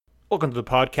Welcome to the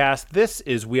podcast. This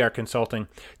is We Are Consulting.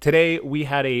 Today, we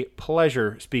had a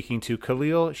pleasure speaking to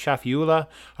Khalil Shafiullah,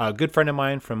 a good friend of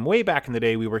mine from way back in the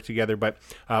day. We worked together, but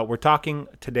we're talking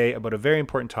today about a very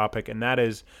important topic, and that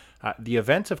is the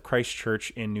events of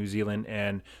Christchurch in New Zealand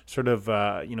and sort of,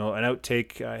 an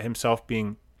outtake, himself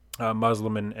being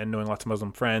Muslim and knowing lots of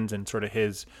Muslim friends and sort of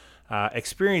his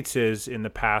experiences in the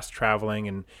past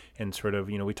traveling and sort of,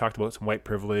 we talked about some white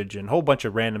privilege and a whole bunch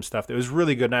of random stuff that was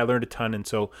really good. And I learned a ton. And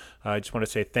so I just want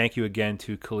to say thank you again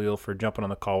to Khalil for jumping on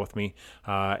the call with me.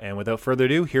 And without further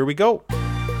ado, here we go.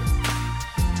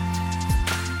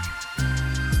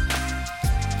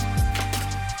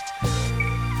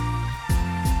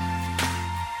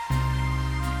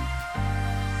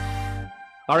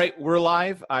 All right, we're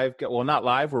live. Not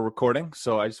live, we're recording.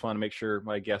 So I just want to make sure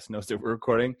my guest knows that we're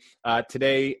recording.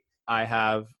 Today, I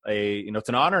have it's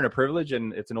an honor and a privilege,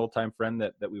 and it's an old time friend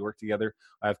that we work together.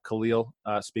 I have Khalil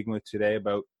speaking with today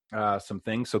about some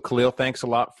things. So Khalil, thanks a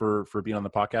lot for being on the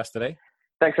podcast today.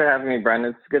 Thanks for having me,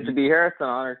 Brandon. It's good to be here. It's an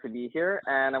honor to be here.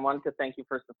 And I wanted to thank you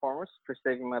first and foremost for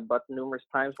saving my butt numerous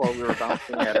times while we were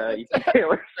bouncing at EP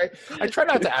Taylor. I try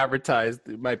not to advertise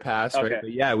my past, okay. Right?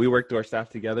 But yeah, we worked our staff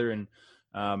together and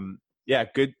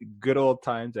good old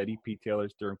times at EP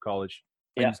Taylor's during college.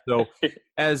 Yeah. And so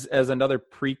as another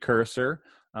precursor,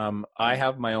 I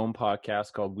have my own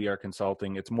podcast called We Are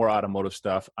Consulting. It's more automotive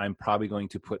stuff. I'm probably going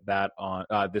to put that on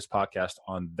this podcast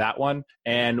on that one.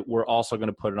 And we're also going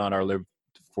to put it on our Live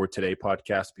for Today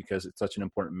podcast because it's such an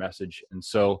important message. And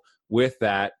so with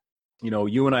that,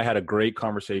 you and I had a great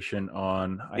conversation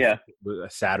on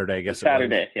Saturday, I guess.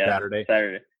 Saturday.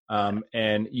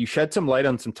 And you shed some light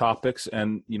on some topics,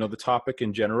 and the topic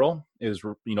in general is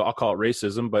I'll call it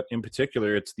racism, but in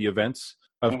particular it's the events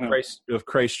of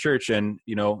Christchurch. And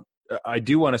I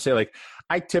do want to say,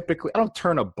 I don't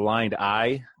turn a blind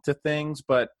eye to things,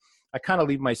 but I kind of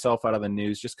leave myself out of the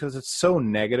news just because it's so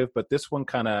negative. But this one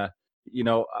kind of,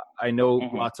 I know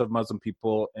lots of Muslim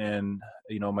people, and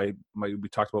we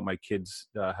talked about my kids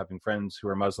having friends who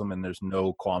are Muslim, and there's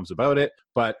no qualms about it,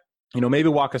 but maybe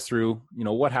walk us through,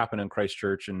 what happened in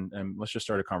Christchurch, and let's just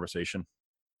start a conversation.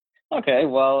 Okay,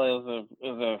 well, it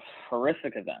was a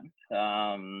horrific event.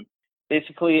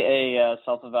 Basically, a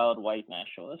self-avowed white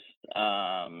nationalist.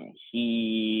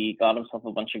 He got himself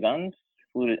a bunch of guns.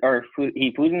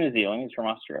 He flew to New Zealand. He's from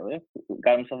Australia.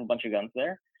 Got himself a bunch of guns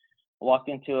there. Walked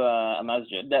into a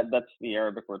masjid. That's the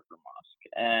Arabic word for mosque.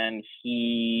 And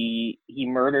he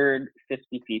murdered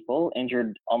 50 people,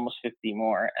 injured almost 50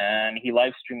 more, and he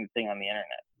live streamed the thing on the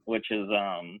internet, which is,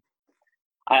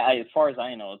 as far as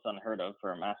I know, it's unheard of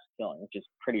for a mass killing, which is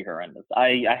pretty horrendous.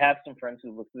 I have some friends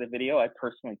who looked at the video. I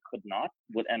personally could not,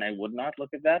 and I would not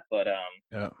look at that. But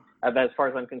as far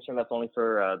as I'm concerned, that's only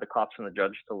for the cops and the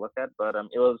judge to look at. But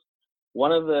it was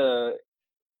one of the.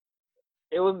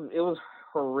 It was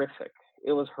horrific.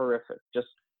 It was horrific. Just.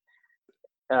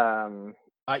 I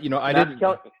didn't.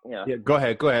 Go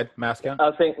ahead. Mass killing. I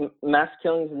was saying mass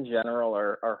killings in general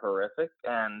are horrific,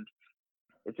 and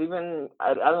it's even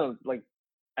I don't know,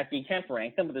 you can't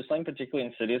rank them, but there's something particularly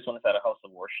insidious when it's at a house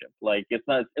of worship. It's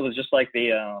not. It was just like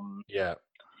the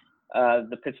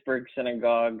Pittsburgh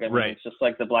synagogue. Right. It's just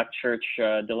like the Black Church.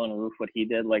 Dylan Roof, what he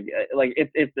did. It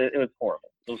was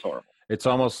horrible. It was horrible. It's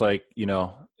almost like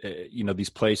these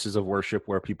places of worship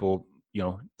where people.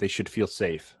 They should feel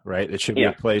safe, right? It should be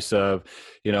a place of,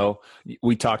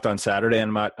 we talked on Saturday,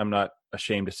 and I'm not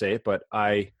ashamed to say it, but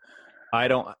I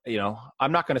don't,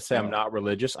 I'm not going to say I'm not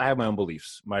religious. I have my own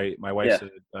beliefs. My wife's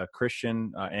a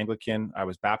Christian, Anglican. I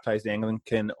was baptized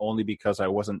Anglican only because I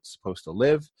wasn't supposed to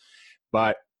live,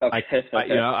 but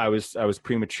I was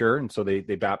premature. And so they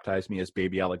baptized me as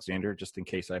baby Alexander, just in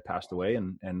case I passed away,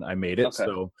 and I made it. Okay.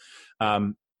 So,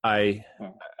 I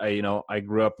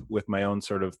grew up with my own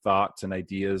sort of thoughts and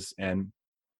ideas, and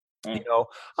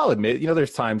I'll admit,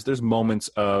 there's moments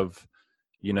of,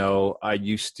 I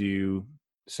used to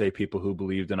say people who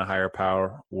believed in a higher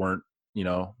power weren't,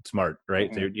 smart,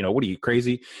 right? They're, what are you,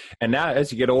 crazy? And now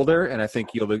as you get older, and I think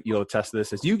you'll attest to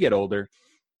this as you get older,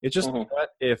 it's just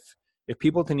if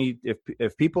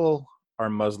people are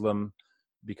Muslim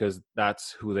because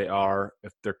that's who they are,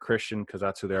 if they're Christian because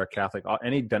that's who they are, Catholic,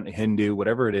 any Hindu,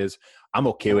 whatever it is, I'm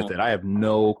okay with it. I have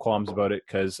no qualms about it,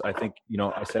 because I think,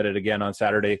 I said it again on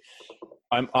Saturday,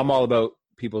 I'm all about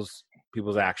people's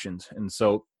actions. And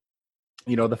so,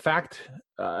 the fact,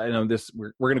 I know this,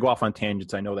 we're going to go off on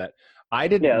tangents. I know that. I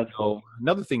didn't know,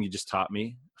 another thing you just taught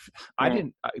me,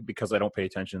 because I don't pay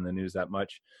attention to the news that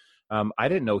much, I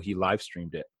didn't know he live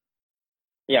streamed it.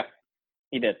 Yeah,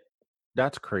 he did.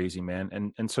 That's crazy,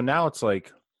 man. And so now it's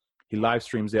like he live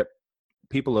streams it.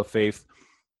 People of faith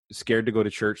scared to go to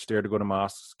church, scared to go to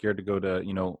mosque, scared to go to,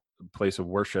 you know, a place of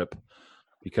worship,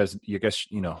 because you guess,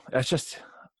 you know, that's just,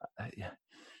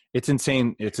 it's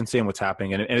insane. It's insane what's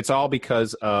happening. And it's all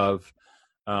because of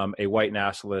a white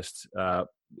nationalist.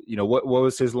 You know, what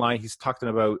was his line? He's talking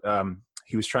about,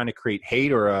 he was trying to create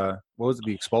hate, or what was it,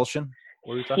 the expulsion?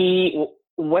 What were you talking?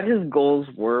 What his goal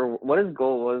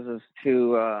was is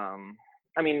to,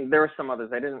 I mean, there were some others.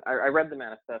 I read the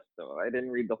manifesto. I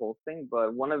didn't read the whole thing,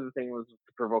 but one of the things was to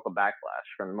provoke a backlash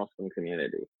from the Muslim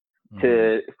community,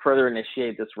 to further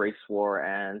initiate this race war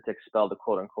and to expel the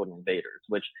quote unquote invaders,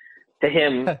 which to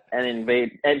him, an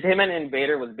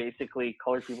invader was basically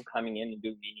colored people coming in and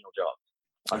doing menial jobs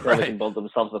until they can build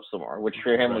themselves up some more, which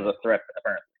for him was a threat,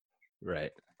 apparently.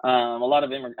 Right. A lot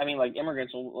of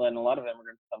immigrants, when a lot of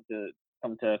immigrants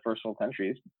come to first world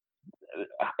countries,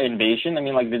 invasion. I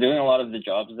mean, like, they're doing a lot of the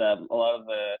jobs that a lot of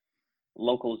the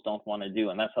locals don't want to do,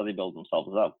 and that's how they build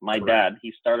themselves up. My dad,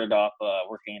 he started off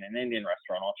working in an Indian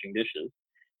restaurant washing dishes,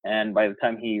 and by the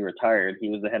time he retired, he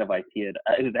was the head of IT. He was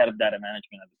the head of data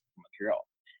management at Montreal.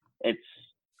 It's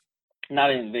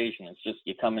not an invasion. It's just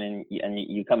you come in and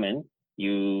you come in.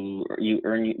 You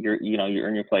earn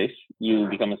your place. You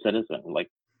become a citizen like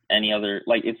any other.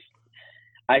 Like,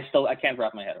 I can't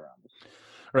wrap my head around this.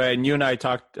 Right, and you and I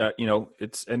talked. You know,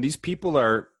 and these people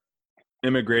are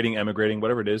immigrating,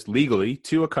 whatever it is, legally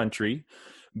to a country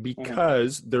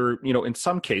because they're, you know, in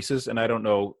some cases, and I don't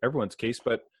know everyone's case,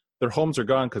 but their homes are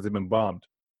gone because they've been bombed.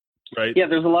 Right. Yeah,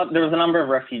 there was a number of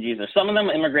refugees there. Some of them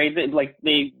immigrated, like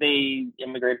they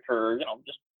immigrate for, you know,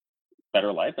 just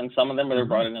better life, and some of them were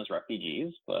brought in as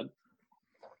refugees, but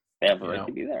they have the right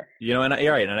to be there. You know, and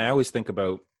you're right. And I always think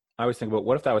about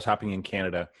what if that was happening in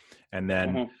Canada, and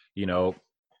then you know,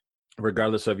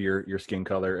 regardless of your skin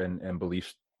color and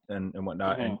beliefs and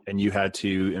whatnot, and you had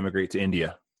to immigrate to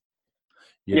India,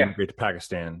 you immigrate to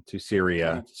Pakistan, to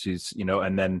Syria, you know,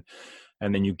 and then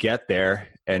you get there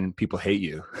and people hate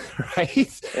you,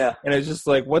 right? Yeah. And it's just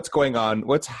like, what's going on?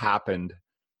 What's happened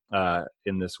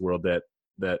in this world that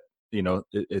you know,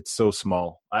 it's so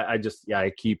small. I'm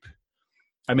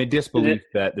in disbelief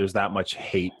that there's that much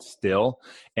hate still.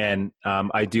 And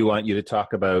I do want you to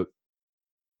talk about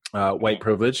white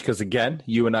privilege, because again,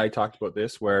 you and I talked about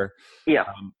this, where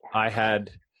I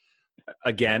had,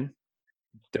 again,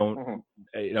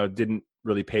 didn't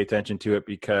really pay attention to it,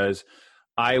 because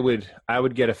I would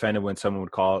get offended when someone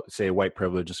would say white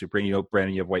privilege, just bring you up,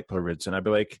 Brandon, you have white privilege, and I'd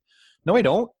be like, no, I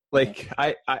don't. Like,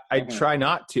 I try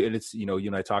not to, and it's, you know, you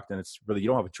and I talked, and it's really, you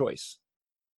don't have a choice.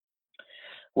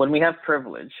 When we have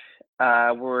privilege,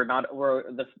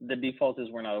 the default is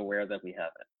we're not aware that we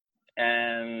have it,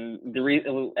 and the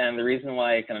reason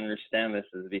why I can understand this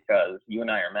is because you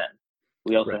and I are men.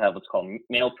 We also have what's called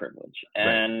male privilege,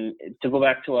 and to go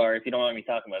back to if you don't mind me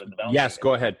talking about it, the bouncing. Yes,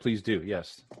 go ahead, please do.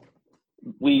 Yes,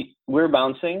 we're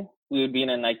bouncing. We would be in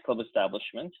a nightclub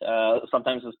establishment,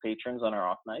 sometimes as patrons on our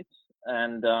off nights.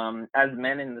 And as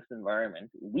men in this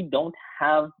environment, we don't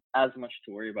have as much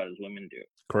to worry about as women do.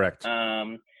 Correct.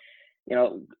 You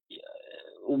know,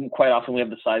 quite often we have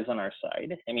the size on our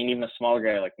side. I mean, even a smaller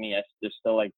guy like me, there's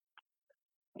still, like,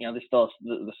 you know, there's still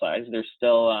the size. There's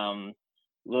still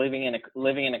living in this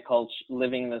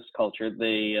culture.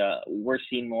 We're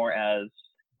seen more as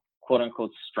quote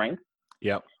unquote strength.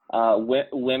 Yep.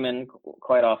 Women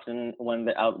quite often, when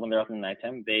they're out in the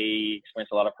nighttime, they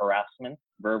experience a lot of harassment,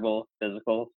 verbal,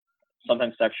 physical,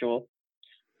 sometimes sexual,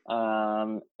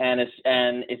 and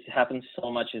it happens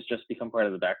so much. It's just become part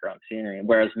of the background scenery.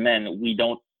 Whereas men, we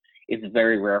don't. It's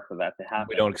very rare for that to happen.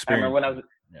 We don't experience. I remember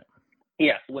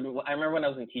when I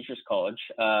was in teachers college,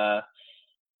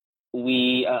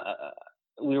 we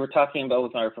were talking about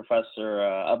with our professor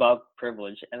about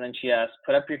privilege, and then she asked,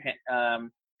 "Put up your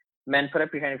hand." Men, put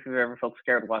up your hand if you've ever felt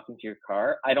scared walking to your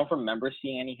car. I don't remember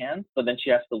seeing any hands, but then she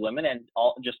asked the women, and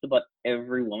just about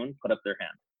every woman put up their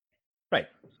hand. Right.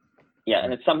 Yeah,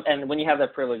 and when you have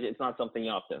that privilege, it's not something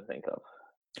you often think of.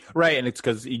 Right, and it's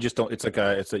because you just don't.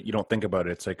 You don't think about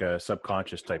it. It's like a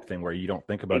subconscious type thing where you don't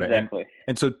think about it. Exactly.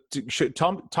 And so,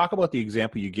 talk about the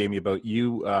example you gave me about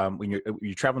you when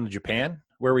you're traveling to Japan.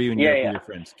 Where were you with your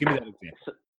friends? Give me that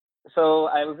example. So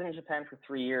I was in Japan for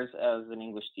 3 years as an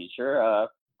English teacher.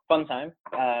 Fun time,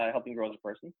 helping grow as a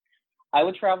person. I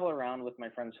would travel around with my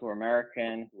friends who were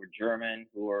American, who were German,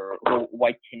 who were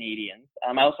white Canadians.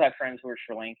 I also had friends who were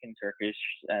Sri Lankan, Turkish,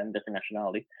 and different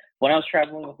nationalities. When I was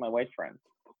traveling with my white friends,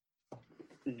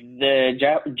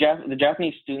 the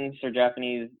Japanese students or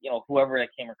Japanese, whoever I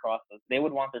came across, they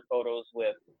would want their photos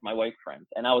with my white friends,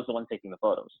 and I was the one taking the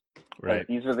photos. Right.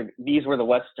 These were the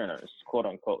Westerners, quote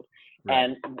unquote.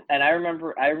 Right. And I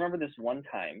remember this one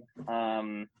time,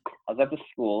 I was at the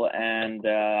school and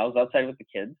I was outside with the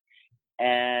kids,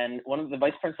 and one of the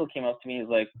vice principal came up to me. He's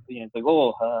like,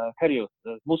 "Oh, Kario,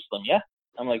 Muslim, yeah?"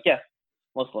 I'm like, "Yeah,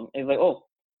 Muslim." He's like, "Oh."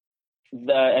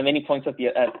 And then he points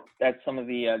at some of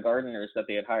the gardeners that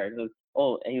they had hired. He goes,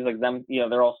 and he's like, "Them,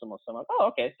 they're also Muslim." I'm like, "Oh,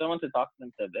 okay." So I went to talk to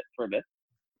them for a bit,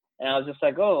 and I was just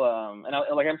like, and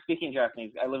I'm speaking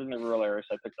Japanese. I live in the rural area,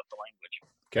 so I picked up the language.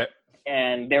 Okay.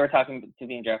 And they were talking to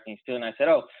me in Japanese too, and I said,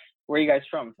 "Oh, where are you guys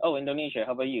from?" "Oh, Indonesia.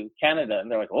 How about you?" "Canada."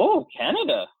 And they're like, "Oh,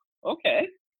 Canada. Okay."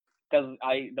 Because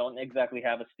I don't exactly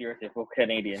have a stereotypical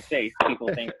Canadian face. People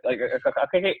think like a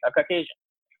Caucasian.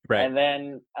 Right. And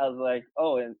then I was like,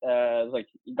 I was like,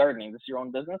 "Gardening, this is your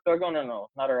own business?" They're like, "Oh, no,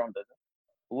 not our own business."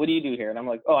 "What do you do here?" And I'm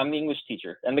like, "Oh, I'm the English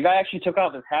teacher." And the guy actually took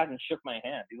off his hat and shook my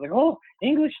hand. He's like, "Oh,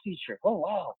 English teacher. Oh,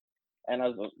 wow." And I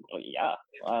was like, "Oh, yeah."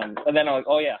 And then I was like,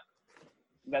 "Oh, yeah."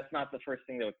 That's not the first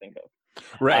thing they would think of.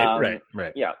 Right.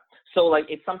 Yeah. So like,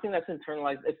 it's something that's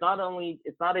internalized. It's not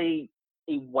a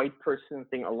white person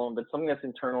thing alone, but something that's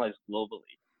internalized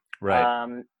globally.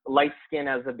 Right. Light skin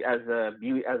as a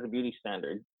beauty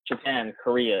standard. Japan,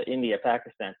 Korea, India,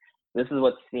 Pakistan. This is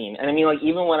what's seen. And I mean, like,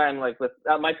 even when I'm like with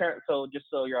my parents, so just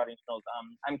so your audience knows,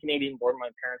 I'm Canadian born. My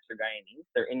parents are Guyanese.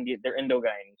 They're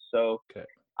Indo-Guyanese. So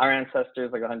our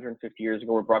ancestors, like 150 years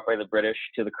ago, were brought by the British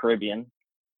to the Caribbean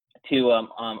to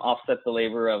offset the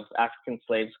labor of African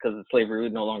slaves, because slavery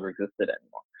no longer existed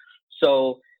anymore.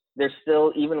 So there's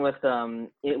still, even with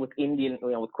Indian,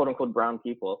 with quote unquote brown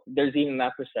people, there's even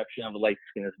that perception of light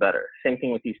skin is better. Same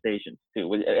thing with East Asians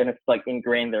too, and it's like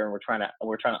ingrained there, and we're trying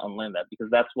to unlearn that, because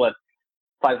that's what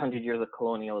 500 years of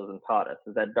colonialism taught us: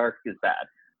 is that dark is bad,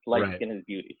 light skin is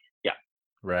beauty. Yeah.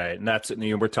 Right, and that's,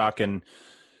 we're talking,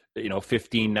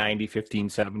 1590,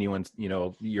 1570, when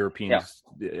Europeans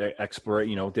did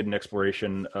an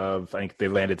exploration of, I think they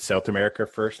landed South America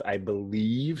first, I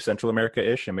believe, Central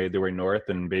America-ish, and made their way north,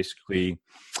 and basically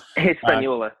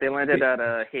Hispaniola. They landed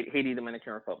at Haiti,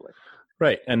 Dominican Republic.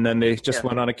 Right, and then they just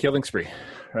went on a killing spree,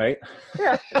 right?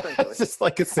 Yeah, essentially. It's just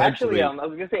like essentially. Actually, I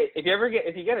was gonna say,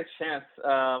 if you get a chance,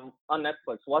 on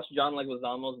Netflix, watch John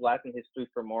Leguizamo's Latin History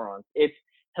for Morons. It's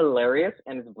hilarious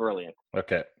and it's brilliant.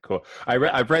 Okay, cool.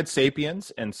 I've read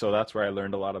 *Sapiens*, and so that's where I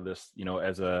learned a lot of this.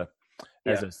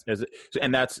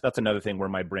 And that's another thing where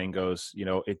my brain goes.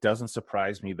 It doesn't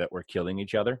surprise me that we're killing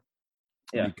each other,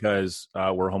 because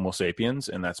we're Homo sapiens,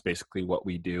 and that's basically what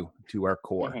we do to our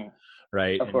core,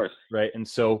 right? Of course, right. And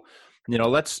so,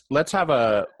 let's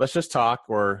just talk,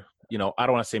 or I don't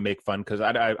want to say make fun, because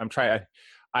I'm trying.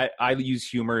 I use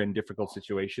humor in difficult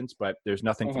situations, but there's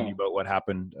nothing funny about what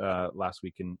happened last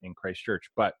week in Christchurch.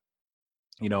 But,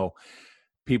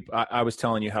 people, I was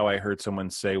telling you how I heard someone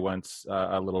say once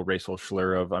a little racial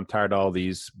slur of, "I'm tired of all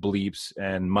these bleeps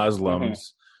and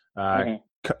Muslims trying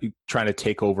to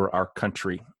take over our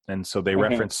country." And so they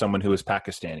referenced someone who was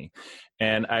Pakistani.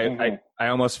 And I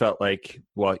almost felt like,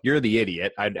 well, you're the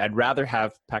idiot. I'd rather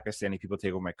have Pakistani people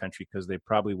take over my country, because they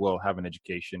probably will have an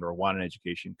education or want an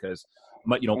education, because,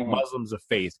 Muslims a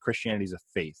faith, Christianity is a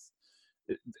faith.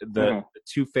 The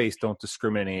two faiths don't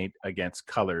discriminate against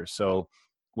color. So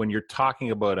when you're talking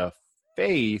about a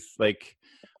faith, like,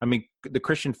 I mean, the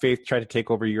Christian faith tried to take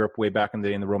over Europe way back in the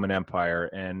day in the Roman Empire.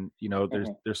 And,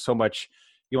 there's so much.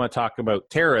 You want to talk about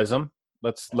terrorism,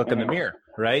 let's look in the mirror,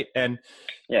 right? And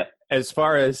as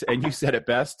far as, and you said it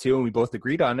best too, and we both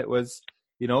agreed on it, was,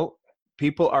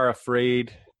 people are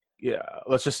afraid,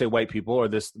 let's just say white people, or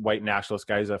this white nationalist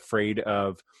guy is afraid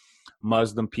of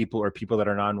Muslim people or people that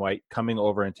are non-white coming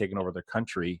over and taking over their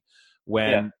country.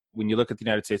 When you look at the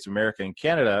United States of America and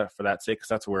Canada, for that sake, because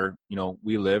that's where,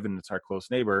 we live and it's our close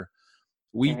neighbor,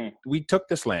 we took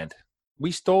this land.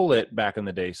 We stole it back in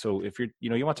the day. So if you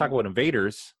want to talk about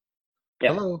invaders,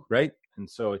 hello, right? And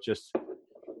so it just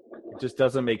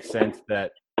doesn't make sense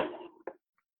that,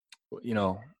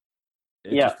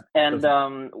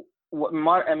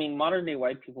 modern day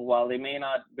white people, while they may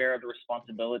not bear the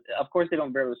responsibility, of course they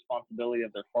don't bear the responsibility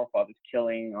of their forefathers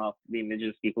killing off the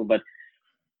indigenous people, but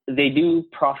they do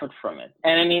profit from it.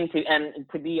 And I mean,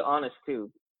 to be honest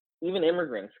too, even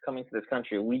immigrants coming to this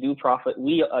country, we do profit.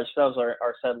 We ourselves are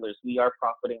settlers. We are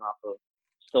profiting off of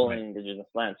stolen indigenous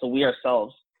land. So we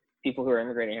ourselves, people who are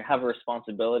immigrating, have a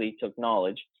responsibility to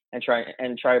acknowledge and try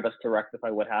our best to rectify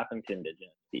what happened to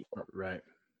indigenous people. Right.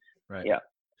 Yeah.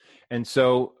 And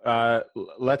so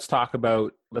let's talk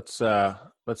about let's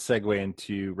segue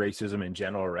into racism in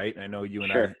general, right? I know you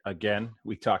and Sure. I, again,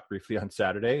 we talked briefly on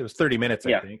Saturday. It was 30 minutes,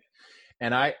 I think.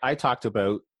 And I talked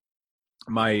about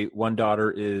my one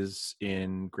daughter is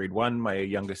in grade 1, my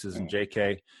youngest is in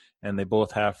JK, and they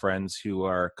both have friends who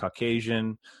are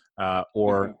Caucasian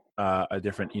or a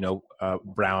different,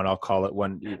 brown, I'll call it.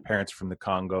 One parents from the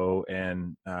Congo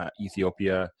and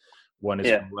Ethiopia. One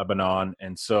is from Lebanon,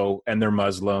 and they're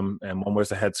Muslim, and one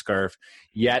wears a headscarf.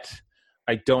 Yet,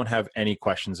 I don't have any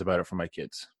questions about it for my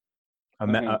kids.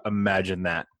 Imagine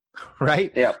that,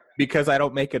 right? Yeah. Because I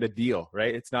don't make it a deal,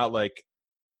 right? It's not like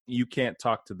you can't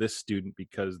talk to this student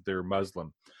because they're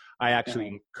Muslim. I actually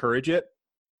encourage it.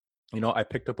 I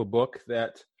picked up a book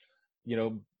that,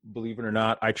 believe it or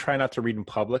not, I try not to read in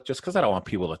public just because I don't want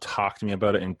people to talk to me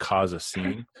about it and cause a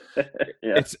scene.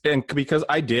 And because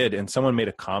I did, and someone made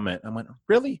a comment. I went,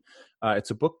 really? It's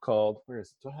a book called, where is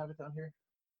it? Do I have it down here?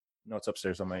 No, it's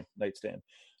upstairs on my nightstand.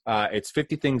 It's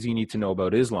 50 Things You Need to Know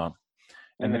About Islam.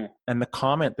 And the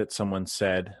comment that someone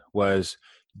said was,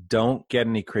 don't get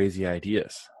any crazy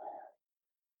ideas.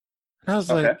 And I was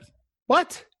like,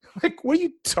 what? Like, what are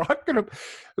you talking about?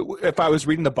 If I was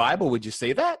reading the Bible, would you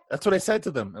say that? That's what I said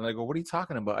to them. And I go, what are you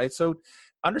talking about? So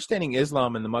understanding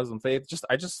Islam and the Muslim faith,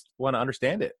 I just want to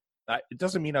understand it. It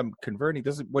doesn't mean I'm converting.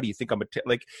 What do you think I'm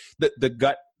like the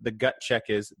gut check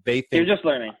is they think you're just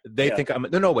learning. They think I'm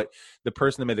no, wait. The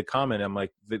person that made the comment, I'm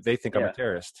like, they think I'm a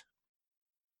terrorist.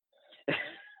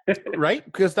 Right?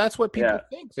 Because that's what people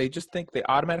think. They just think, they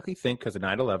automatically think because of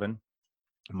 9/11,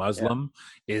 Muslim,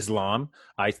 Islam,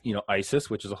 ISIS,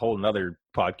 which is a whole nother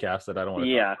podcast that I don't want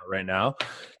to talk about right now.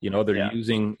 They're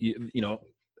using,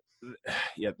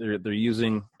 they're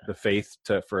using the faith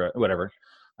for whatever.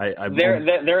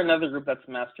 They're another group that's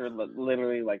mastered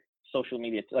literally like social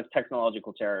media, like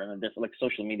technological terror, and a different like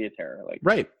social media terror. Like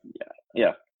right.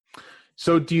 Yeah.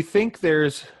 So do you think there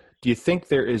is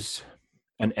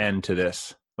an end to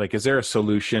this? Like, is there a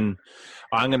solution?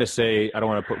 I'm going to say, I don't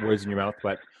want to put words in your mouth,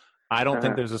 but I don't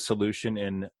think there's a solution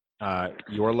in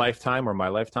your lifetime or my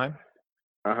lifetime.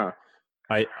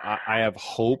 I have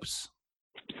hopes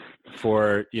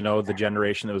for, the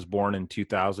generation that was born in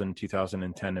 2000,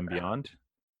 2010 and beyond.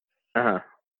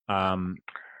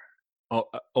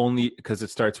 Only because it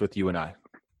starts with you and I.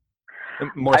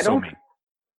 More so me.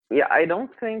 Yeah, I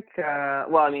don't think.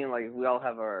 Well, I mean, like we all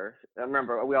have our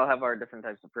different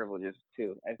types of privileges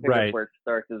too. I think that's where it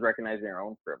starts, is recognizing our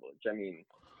own privilege. I mean,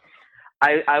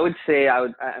 I would say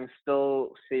I'm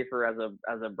still safer as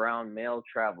a brown male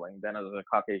traveling than as a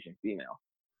Caucasian female,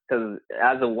 because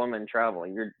as a woman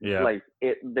traveling,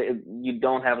 you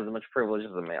don't have as much privilege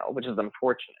as a male, which is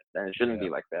unfortunate, and it shouldn't be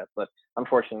like that. But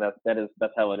unfortunately,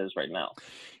 that's how it is right now.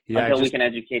 Until we can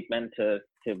educate men to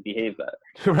behave better.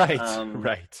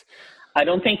 Right. I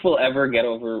don't think I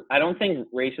don't think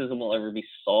racism will ever be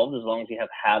solved as long as you have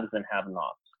haves and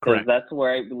have-nots. Because that's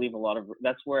where I believe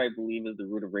is the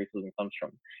root of racism comes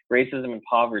from. Racism and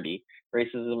poverty,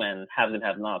 racism and haves and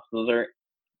have-nots, those are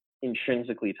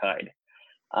intrinsically tied.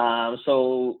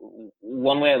 So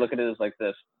one way I look at it is like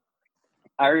this.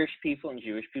 Irish people and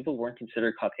Jewish people weren't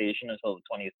considered Caucasian until the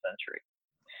 20th century.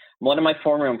 One of my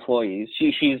former employees,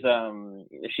 she's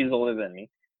older than me.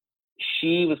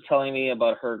 She was telling me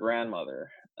about her grandmother.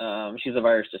 She's of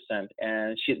Irish descent,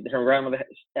 and her grandmother,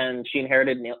 and she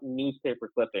inherited newspaper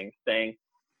clippings saying,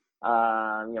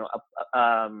 such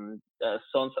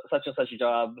and such a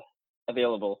job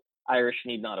available. Irish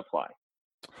need not apply.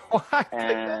 What?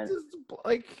 And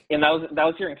that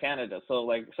was here in Canada. So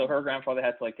her grandfather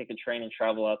had to take a train and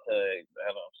travel out to, I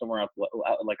don't know, somewhere out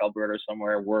like Alberta or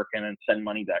somewhere, work and then send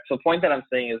money back. So the point that I'm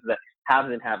saying is that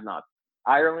haves and have-nots.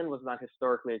 Ireland was not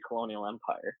historically a colonial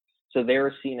empire, so they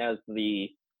were seen as the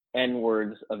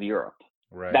N-words of Europe.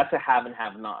 Right. That's a have and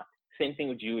have-not. Same thing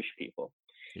with Jewish people.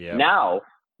 Yeah. Now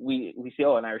we see,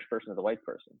 an Irish person is a white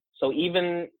person. So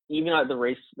even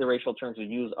the racial terms we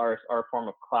use are a form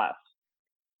of class,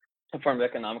 a form of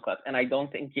economic class. And I don't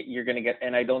think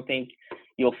I don't think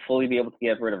you'll fully be able to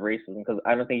get rid of racism, because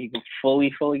I don't think you can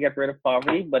fully get rid of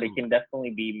poverty, but it can definitely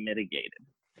be mitigated.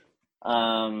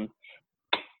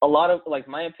 A lot of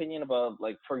my opinion about,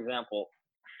 for example,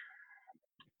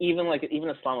 even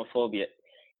Islamophobia,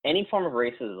 any form of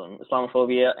racism,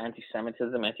 Islamophobia,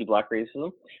 anti-Semitism, anti-Black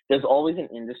racism, there's always an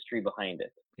industry behind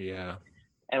it. Yeah.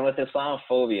 And with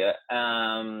Islamophobia,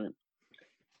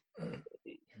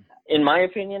 in my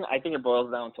opinion, I think it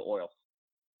boils down to oil.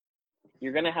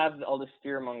 You're going to have all this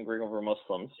fear-mongering over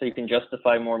Muslims, so you can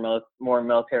justify more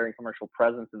military and commercial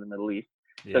presence in the Middle East.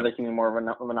 Yep. So there can be more of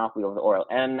a monopoly over the oil.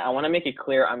 And I want to make it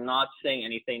clear, I'm not saying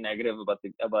anything negative about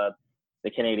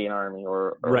the Canadian Army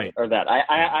or that.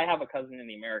 I have a cousin in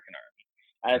the American Army,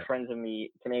 I have friends in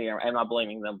the Canadian Army. I'm not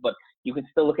blaming them, but you can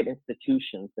still look at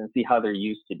institutions and see how they're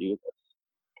used to do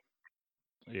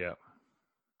this. Yeah.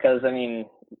 Because I mean,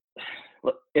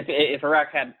 if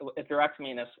Iraq's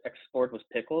main export was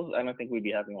pickles, I don't think we'd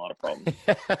be having a lot of problems.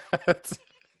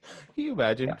 Can you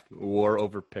imagine war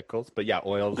over pickles? But yeah,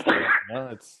 oil's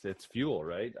it's fuel,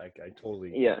 right? I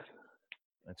totally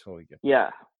I totally get that. Yeah.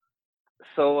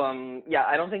 So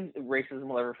I don't think racism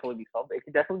will ever fully be solved. It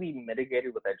could definitely be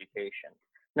mitigated with education.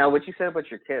 Now, what you said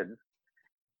about your kids,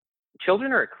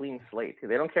 children are a clean slate.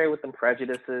 They don't carry with them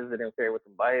prejudices. They don't carry with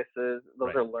them biases.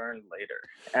 Those are learned later.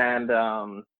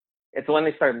 And it's when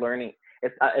they start learning.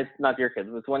 It's not your kids.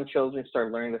 It's when children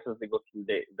start learning this as they go through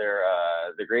their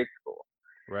grade school.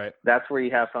 Right. That's where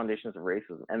you have foundations of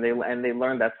racism, and they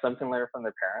learn that something learned from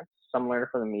their parents, some learn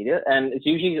from the media, and it's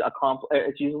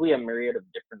usually a myriad of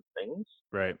different things.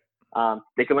 Right.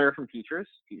 They can learn from teachers.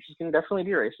 Teachers can definitely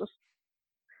be racist.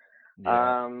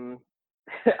 Yeah.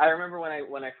 I remember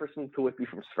when I first moved to Whitby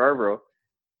from Scarborough.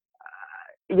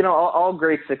 All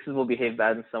grade sixes will behave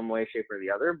bad in some way, shape, or the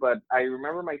other. But I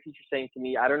remember my teacher saying to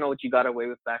me, "I don't know what you got away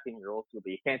with back in your old school,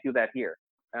 but you can't do that here."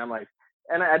 And I'm like.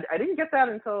 And I didn't get that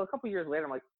until a couple of years later. I'm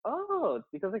like, oh, it's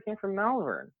because I came from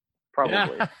Malvern,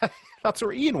 probably. Yeah. That's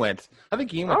where Ian went. I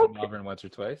think Ian went to Malvern once or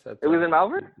twice. It was in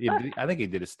Malvern? I think he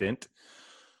did a stint.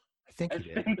 I think he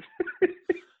did.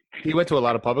 He went to a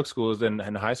lot of public schools and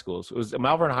high schools. It was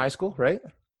Malvern High School, right?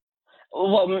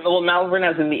 Well, Malvern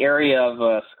is in the area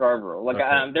of Scarborough. Like,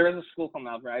 there is a school called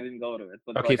Malvern. I didn't go to it.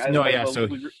 But so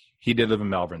he did live in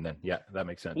Malvern then. Yeah, that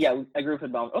makes sense. Yeah, I grew up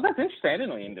in Malvern. Oh, that's interesting. I didn't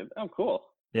know Ian did. Oh, cool.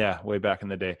 Yeah, way back in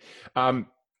the day.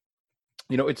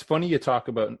 It's funny you talk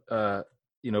about,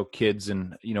 kids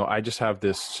and, I just have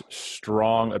this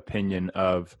strong opinion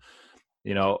of,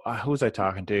 who was I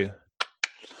talking to?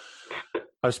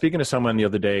 I was speaking to someone the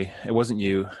other day. It wasn't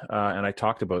you. And I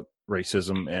talked about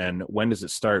racism and when does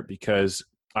it start? Because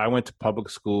I went to public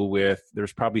school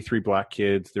there's probably 3 black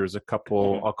kids. There's a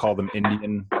couple, I'll call them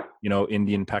Indian,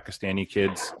 Indian Pakistani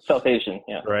kids. South Asian,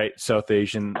 yeah. Right. South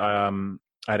Asian.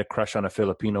 I had a crush on a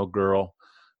Filipino girl.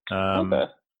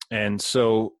 And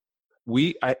so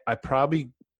I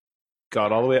probably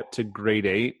got all the way up to grade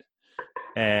 8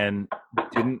 and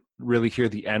didn't really hear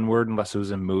the N-word unless it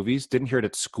was in movies. Didn't hear it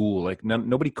at school. Like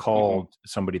nobody called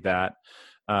somebody that.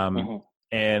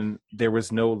 And there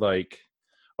was no like,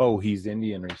 oh, he's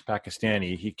Indian or he's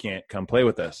Pakistani. He can't come play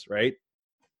with us. Right.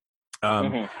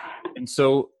 And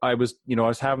so I was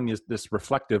having this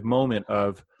reflective moment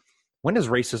of when does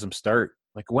racism start?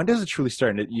 Like, when does it truly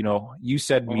start? And you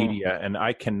said media, and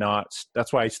I cannot.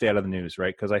 That's why I stay out of the news,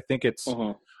 right? Because I think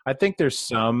I think there's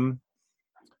some.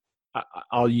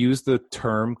 I'll use the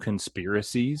term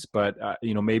conspiracies, but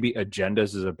maybe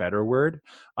agendas is a better word.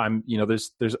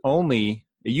 There's only.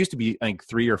 It used to be, I think,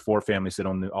 3 or 4 families that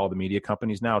own all the media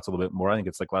companies. Now it's a little bit more. I think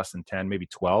it's like less than 10, maybe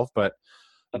 12. But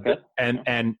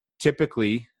and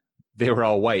typically they were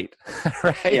all white,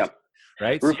 right? Yeah.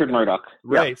 Right. Rupert Murdoch.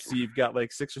 Right. Yeah. So you've got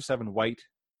like 6 or 7 white,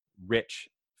 rich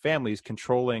families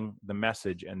controlling the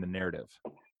message and the narrative.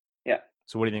 Yeah.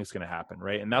 So what do you think is going to happen?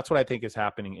 Right. And that's what I think is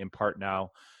happening in part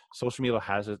now. Social media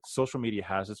has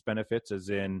its benefits, as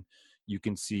in you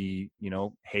can see,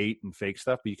 hate and fake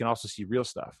stuff, but you can also see real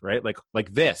stuff, right?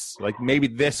 Like this, like maybe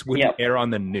this wouldn't air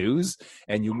on the news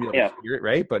and you hear it,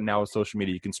 right? But now with social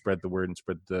media, you can spread the word and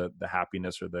spread the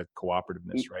happiness or the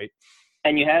cooperativeness, right?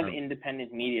 And you have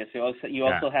independent media. So you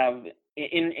also have,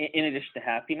 in addition to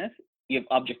happiness, you have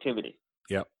objectivity.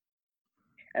 Yep.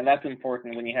 And that's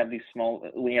important when you have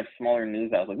smaller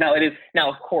news outlets. Now,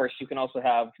 of course, you can also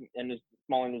have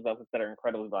smaller news outlets that are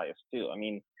incredibly biased too. I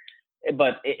mean,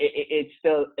 but it's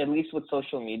still, at least with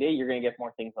social media, you're going to get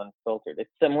more things unfiltered. It's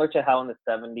similar to how in the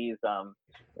 70s,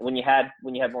 when you had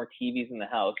more TVs in the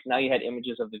house, now you had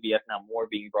images of the Vietnam War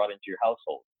being brought into your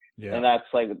household. Yeah. And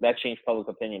that changed public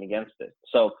opinion against it.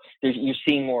 So you're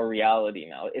seeing more reality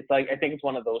now. It's like, I think it's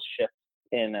one of those shifts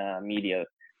in media,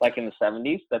 like in the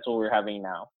 70s. That's what we're having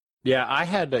now. Yeah, I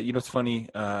had, it's funny,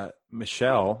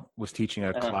 Michelle was teaching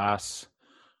a class.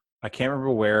 I can't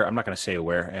remember where, I'm not going to say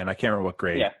where, and I can't remember what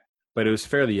grade, but it was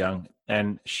fairly young.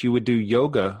 And she would do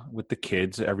yoga with the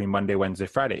kids every Monday, Wednesday,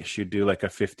 Friday. She'd do like a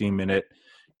 15-minute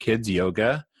kids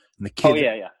yoga. And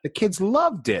the kids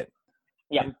loved it.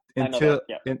 Yeah.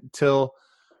 Until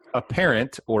a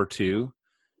parent or two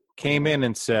came in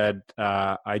and said,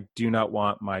 I do not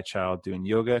want my child doing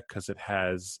yoga because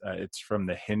it's from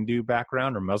the Hindu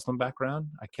background or Muslim background.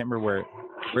 I can't remember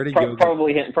where did yoga?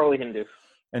 Probably Hindu.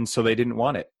 And so they didn't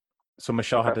want it. So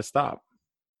Michelle had to stop.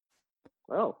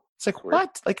 Oh. It's like, weird.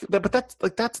 What?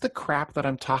 But that's the crap that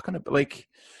I'm talking about. Like,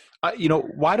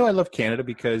 why do I love Canada?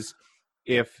 Because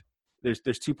if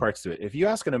there's two parts to it. If you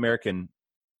ask an American,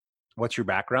 what's your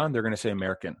background? They're going to say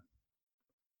American.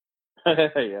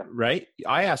 Yeah. Right.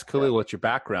 I ask Khalil, what's your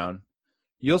background?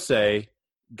 You'll say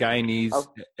Guyanese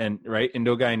and right.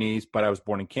 Indo-Guyanese, but I was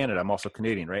born in Canada. I'm also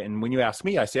Canadian. Right. And when you ask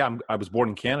me, I say I was born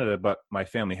in Canada, but my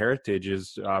family heritage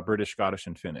is British, Scottish,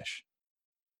 and Finnish.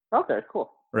 Okay,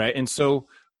 cool. Right. And so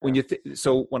when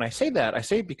so when I say that, I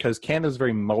say it because Canada is a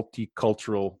very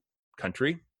multicultural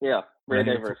country. Yeah. Very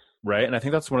diverse. Right. And I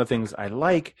think that's one of the things I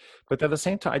like. But at the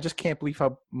same time, I just can't believe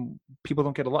how people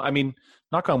don't get along. I mean,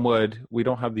 knock on wood, we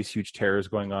don't have these huge terrors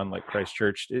going on like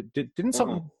Christchurch. Didn't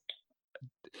something.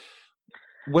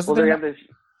 Wasn't there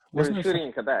was a shooting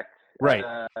in Quebec. Right.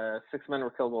 6 men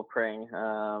were killed while praying.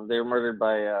 They were murdered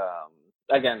by,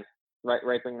 again,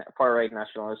 far right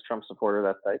nationalist Trump supporter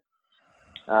that type.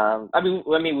 I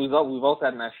mean, we've also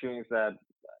had mass shootings that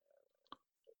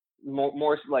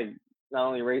more like not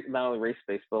only race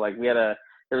based, but like there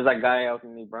was that guy out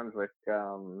in New Brunswick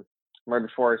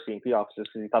murdered 4 CNP officers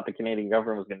because he thought the Canadian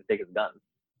government was going to take his guns.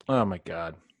 Oh my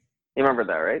God! You remember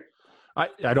that, right?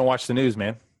 I don't watch the news,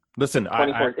 man. Listen, it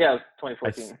was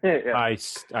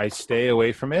 2014. I stay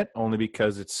away from it only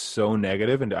because it's so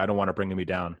negative, and I don't want to bring me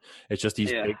down. It's just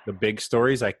the big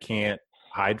stories I can't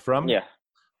hide from. Yeah.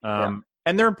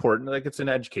 And they're important. Like it's an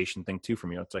education thing too for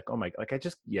me. It's like, oh my, like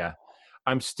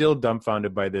I'm still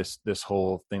dumbfounded by this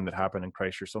whole thing that happened in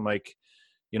Christchurch. So I'm like,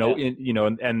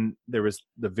 and there was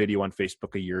the video on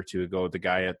Facebook a year or two ago. The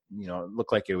guy it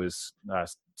looked like it was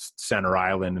Center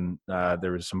Island, and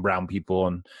there was some brown people,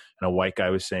 and a white guy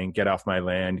was saying, "Get off my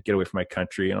land, get away from my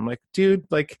country." And I'm like, dude,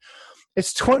 like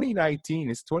it's 2019,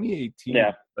 it's 2018.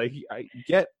 Yeah, like I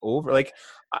get over. Like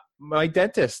my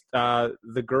dentist,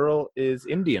 the girl is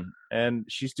Indian, and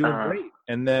she's doing great.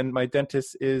 And then my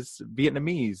dentist is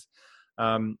Vietnamese.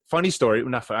 Funny story.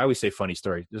 I always say funny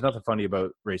story. There's nothing funny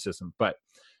about racism, but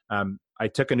I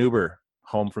took an Uber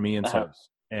home from Ian's house,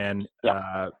 and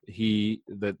the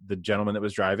gentleman that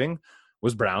was driving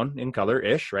was brown in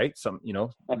color-ish, right? Some,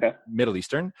 Middle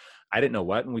Eastern. I didn't know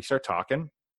what, and we start talking,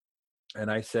 and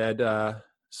I said,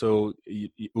 "So you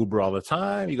Uber all the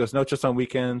time?" He goes, "No, just on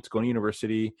weekends, going to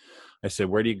university." I said,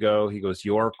 "Where do you go?" He goes,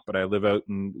 "York, but I live out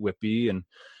in Whitby," and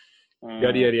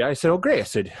yada yada yada. I said, "Oh, great." I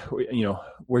said,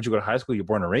 "Where'd you go to high school? You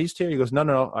born and raised here?" He goes,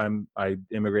 No. I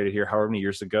immigrated here however many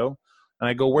years ago." And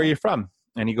I go, "Where are you from?"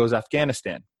 And he goes,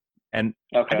 "Afghanistan." And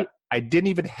I didn't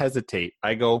even hesitate.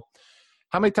 I go,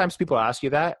 "How many times people ask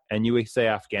you that, and you say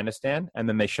Afghanistan, and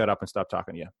then they shut up and stop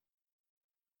talking to you?"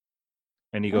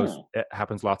 And he goes, "It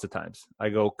happens lots of times." I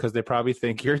go, "Because they probably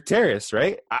think you're a terrorist,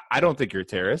 right?" I don't think you're a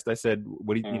terrorist. I said,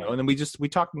 "What do you?" And then we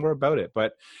talked more about it.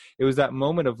 But it was that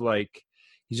moment of like,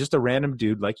 he's just a random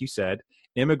dude, like you said,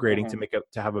 immigrating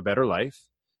to have a better life.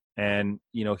 And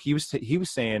he was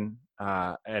saying,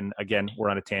 and again, we're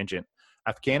on a tangent.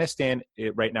 Afghanistan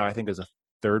right now, I think, is a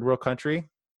third world country,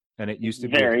 and it used to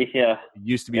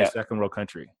be a second world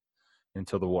country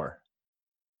until the war.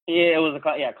 Yeah, it was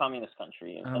a communist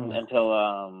country until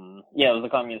it was a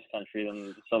communist country. Then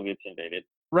the Soviets invaded.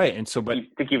 Right, and so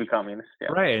to keep it communist. Yeah.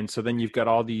 Right, and so then you've got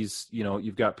all these,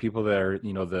 you've got people that are,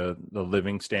 the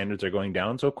living standards are going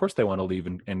down. So of course they want to leave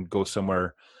and go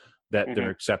somewhere that they're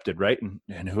accepted, right?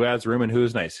 And who has room and who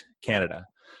is nice? Canada.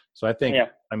 So I think,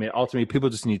 ultimately, people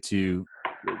just need to,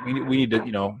 we need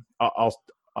to,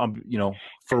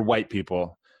 for white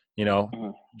people,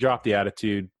 drop the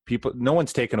attitude. People, no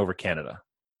one's taken over Canada,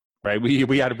 right?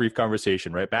 We had a brief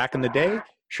conversation, right? Back in the day,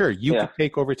 sure, you could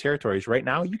take over territories. Right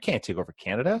now, you can't take over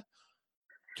Canada.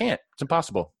 Can't. It's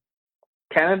impossible.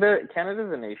 Canada's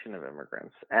a nation of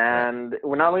immigrants, and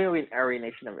we're not only are we a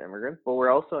nation of immigrants, but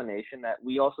we're also a nation that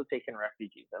we also take in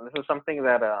refugees. And this is something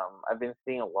that I've been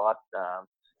seeing a lot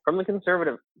from the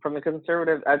conservative.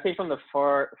 I'd say from the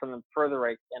further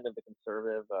right end of the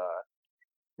conservative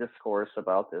discourse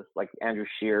about this, like Andrew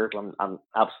Scheer. I'm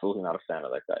absolutely not a fan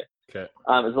of that guy. Okay.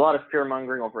 There's a lot of fear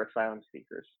mongering over asylum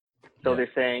seekers. So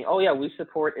they're saying, "Oh yeah, we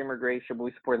support immigration, but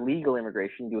we support legal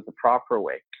immigration. Do it the proper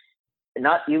way,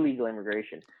 not illegal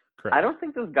immigration." Correct. I don't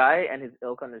think this guy and his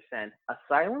ilk understand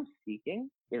asylum seeking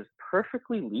is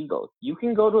perfectly legal. You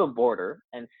can go to a border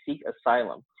and seek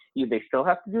asylum. They still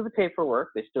have to do the paperwork.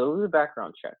 They still do the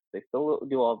background checks. They still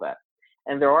do all that.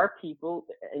 And there are people,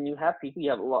 and you have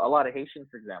a lot of Haitians,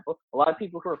 for example, a lot of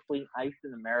people who are fleeing ICE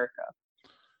in America.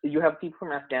 You have people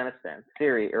from Afghanistan,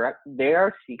 Syria, Iraq. They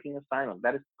are seeking asylum.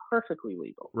 That is perfectly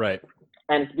legal. Right.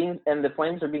 And the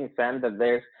flames are being fanned that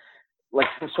there's like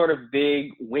some sort of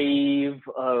big wave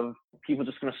of people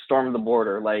just going to storm the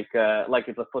border like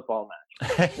it's a football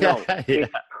match. No,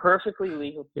 it's perfectly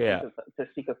legal to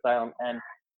seek asylum. And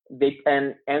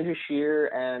Andrew Scheer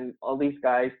and all these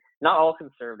guys, not all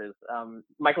conservatives.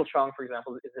 Michael Chong, for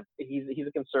example, he's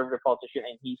a conservative politician,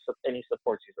 and he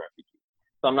supports these refugees.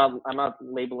 So I'm not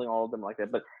labeling all of them like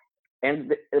that, but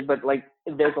like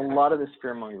there's a lot of this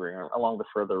fear mongering along the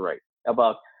further right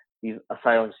about these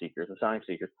asylum seekers.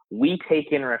 We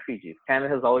take in refugees.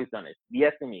 Canada has always done it.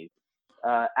 Vietnamese,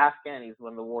 Afghanis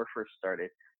when the war first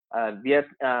started.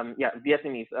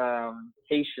 Vietnamese,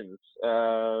 Haitians.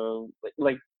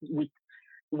 Like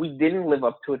we didn't live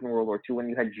up to it in World War II when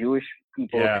you had Jewish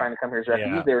people trying to come here as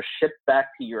refugees. Yeah. They were shipped back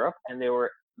to Europe and they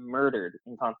were murdered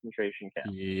in concentration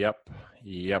camps.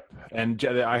 Yep. And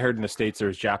I heard in the States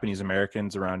there's Japanese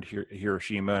Americans around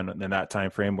Hiroshima and in that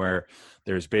time frame where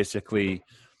there's basically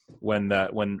when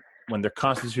their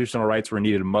constitutional rights were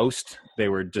needed most, they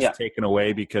were just taken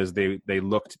away because they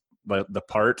looked the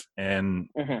part and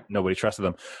nobody trusted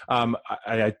them.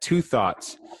 I had two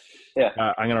thoughts.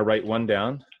 I'm going to write one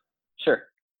down. Sure.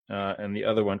 And the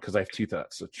other one, because I have two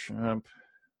thoughts. So Trump,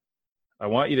 I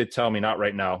want you to tell me, not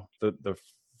right now. The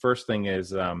first thing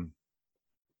is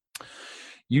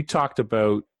you talked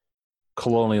about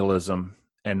colonialism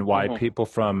and why people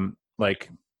from like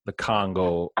the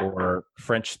Congo or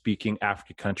French-speaking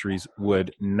African countries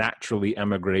would naturally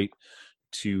emigrate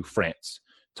to France.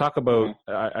 Talk about,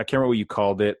 I can't remember what you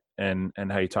called it and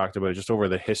how you talked about it, just over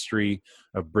the history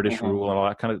of British rule and all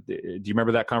that kind of, do you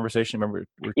remember that conversation? Remember?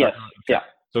 Yes. Yeah.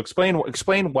 So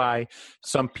explain why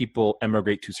some people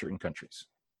emigrate to certain countries.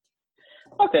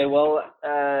 Okay, well,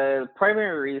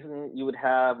 primary reason you would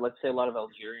have, let's say, a lot of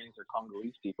Algerians or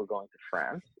Congolese people going to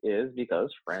France is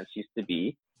because France used to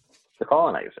be the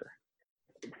colonizer.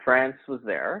 France was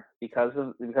there because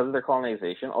of their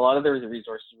colonization. A lot of their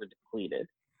resources were depleted,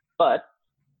 but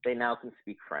they now can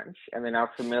speak French and they're now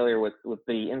familiar with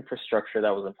the infrastructure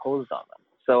that was imposed on them.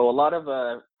 So a lot of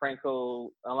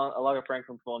francophone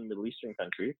Middle Eastern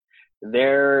countries,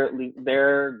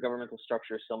 their governmental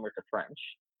structure is similar to French,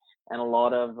 and a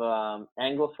lot of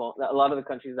Anglophone, a lot of the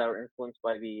countries that were influenced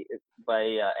by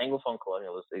Anglophone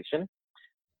colonialization,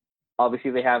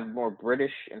 obviously they have more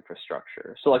British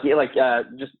infrastructure. So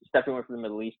just stepping away from the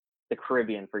Middle East, the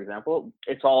Caribbean, for example,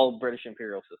 it's all British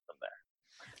imperial system there.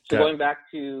 So going back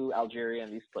to Algeria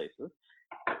and these places,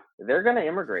 they're going to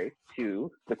immigrate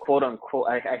to the quote unquote,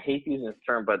 I hate using this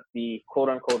term, but the quote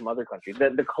unquote mother country,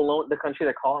 the country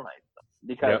that colonized them,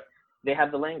 because they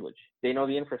have the language, they know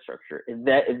the infrastructure.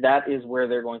 That is where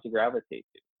they're going to gravitate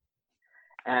to.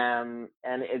 And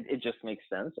it just makes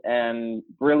sense. And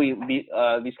really,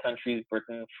 these countries,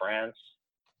 Britain, France,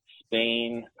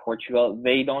 Spain, Portugal,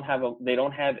 they don't have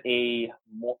any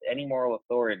moral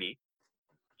authority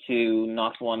to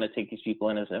not want to take these people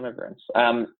in as immigrants.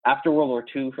 After World War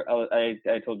II,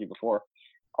 I told you before,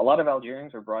 a lot of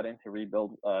Algerians were brought in to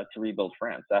rebuild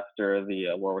France after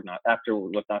the war after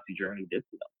what Nazi Germany did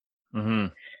to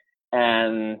them.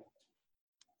 And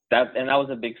that was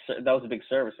a big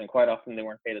service, and quite often they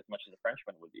weren't paid as much as a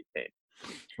Frenchman would be paid.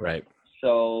 Right.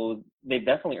 So they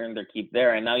definitely earned their keep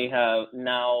there, and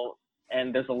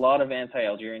and there's a lot of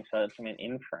anti-Algerian sentiment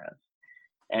in France.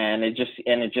 And it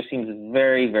just seems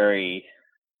very, very,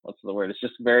 what's the word? It's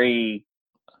just very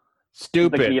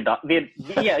stupid. Exactly.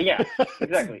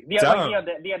 The audacity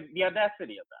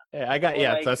of that.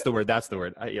 Yeah, that's the word. That's the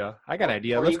word. I got an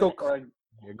idea. Let's go.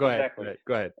 Go ahead. Exactly.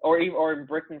 Go ahead. Or in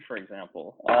Britain, for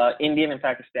example, Indian and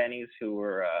Pakistanis who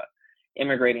were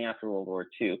immigrating after World War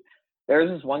II. There's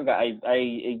this one guy.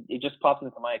 It just popped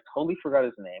into my. I totally forgot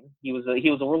his name. He was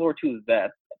a World War II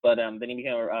vet, but then he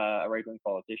became a right-wing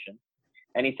politician.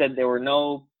 And he said there were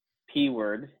no P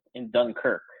word in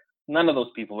Dunkirk. None of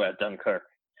those people were at Dunkirk.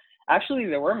 Actually,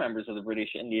 there were members of the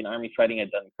British Indian Army fighting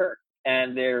at Dunkirk.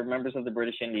 And they're members of the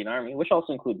British Indian Army, which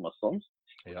also include Muslims,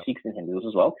 Sikhs and Hindus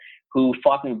as well, who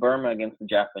fought in Burma against the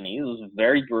Japanese. It was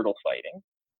very brutal fighting.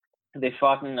 They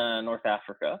fought in North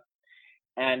Africa.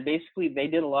 And basically, they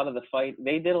did a lot of the fight.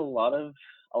 They did a lot of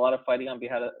fighting on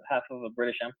behalf of the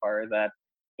British Empire that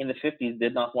in the 50s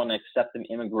did not want to accept them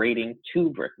immigrating to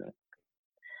Britain.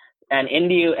 And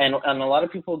India, and a lot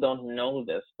of people don't know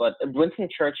this, but Winston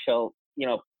Churchill,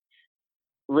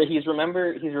 he's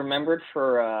remembered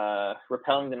for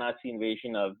repelling the Nazi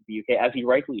invasion of the UK, as he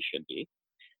rightly should be.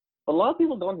 But a lot of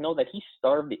people don't know that he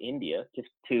starved India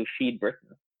to feed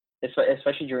Britain,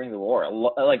 especially during the war.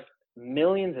 Like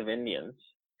millions of Indians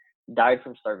died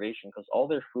from starvation because all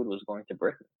their food was going to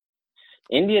Britain.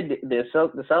 India, the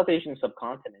South Asian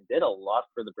subcontinent, did a lot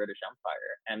for the British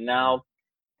Empire, and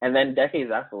then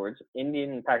decades afterwards,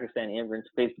 Indian and Pakistani immigrants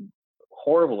faced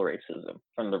horrible racism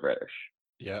from the British.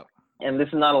 Yeah. And this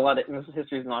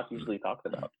history is not usually talked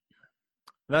about.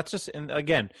 That's just, and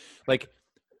again, like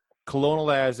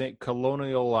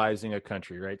colonializing a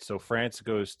country, right? So France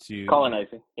goes to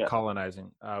colonizing. Yeah.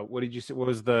 Colonizing. What did you say? What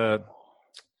was the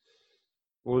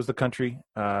country?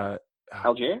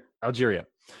 Algeria. Algeria.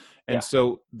 And Yeah.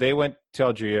 so they went to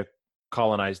Algeria,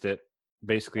 colonized it,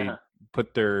 basically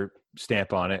put their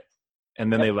stamp on it,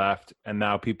 and then they left. And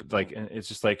now people like, and it's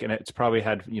just like, and it's probably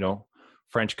had,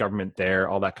 French government there,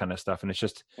 all that kind of stuff. And it's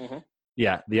just,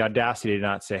 the audacity to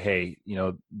not say, hey,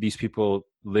 these people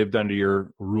lived under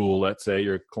your rule, let's say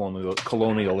your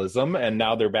colonialism, and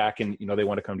now they're back and, they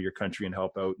want to come to your country and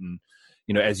help out. And,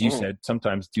 as you said,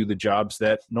 sometimes do the jobs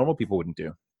that normal people wouldn't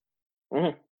do.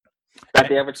 That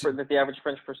the average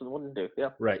French person wouldn't do. Yeah.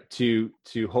 Right. To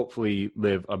hopefully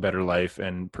live a better life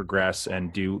and progress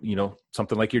and do,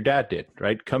 something like your dad did,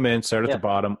 right? Come in, start at the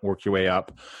bottom, work your way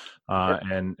up,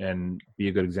 and be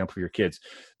a good example for your kids.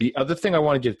 The other thing I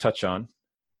wanted you to touch on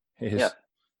is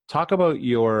talk about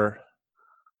your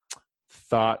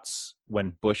thoughts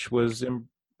when Bush was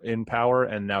in power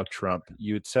and now Trump.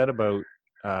 You had said about,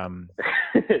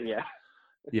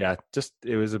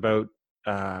 it was about,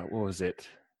 what was it?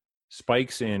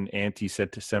 Spikes in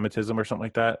anti-Semitism or something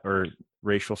like that, or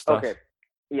racial stuff. Okay.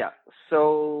 Yeah.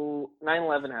 So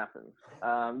 9/11 happens.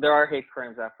 There are hate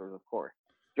crimes afterwards, of course.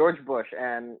 George Bush,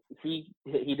 and he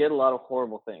did a lot of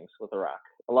horrible things with Iraq,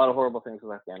 a lot of horrible things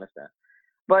with Afghanistan.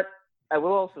 But I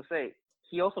will also say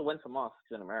he also went to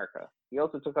mosques in America. He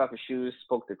also took off his shoes,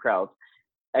 spoke to crowds.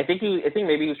 I think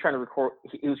maybe he was trying to recruit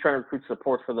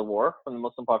support for the war from the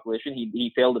Muslim population.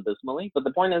 He failed abysmally. But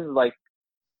the point is, like,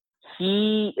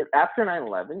 after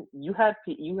 9/11, you had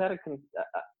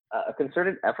a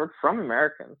concerted effort from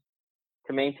Americans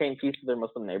to maintain peace with their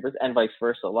Muslim neighbors, and vice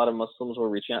versa. A lot of Muslims were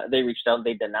reaching out. They reached out.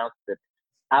 They denounced it,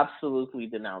 absolutely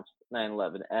denounced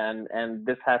 9/11. And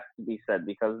this has to be said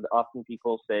because often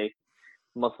people say,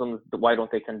 Muslims, why don't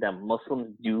they condemn?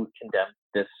 Muslims do condemn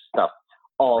this stuff.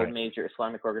 All major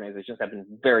Islamic organizations have been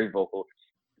very vocal,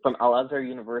 from Al-Azhar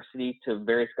University to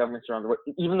various governments around the world.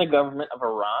 Even the government of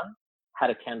Iran had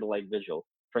a candlelight vigil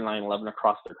for 9/11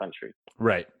 across their country.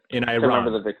 Right. In Iran. To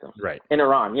remember the victims. Right. In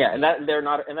Iran, yeah. And that they're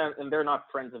not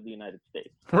friends of the United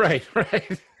States. Right.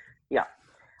 Yeah.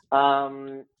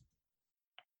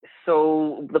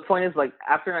 So the point is, like,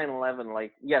 after 9/11,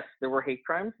 like, yes, there were hate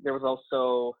crimes. There was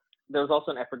also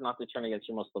an effort not to turn against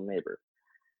your Muslim neighbors.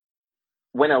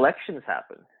 When elections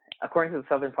happen, according to the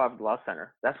Southern Poverty Law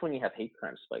Center, that's when you have hate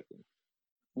crimes spiking.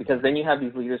 Because then you have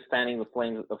these leaders fanning the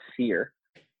flames of fear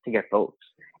to get votes.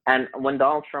 And when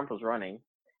Donald Trump was running,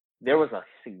 there was a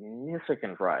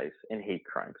significant rise in hate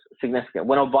crimes. Significant.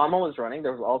 When Obama was running,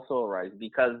 there was also a rise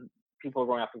because people were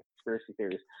going after conspiracy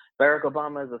theories. Barack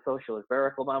Obama is a socialist.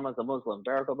 Barack Obama is a Muslim.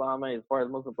 Barack Obama is part of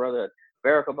the Muslim Brotherhood.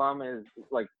 Barack Obama is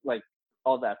like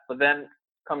all that. But then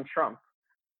come Trump,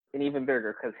 and even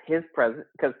bigger because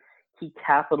he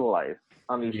capitalized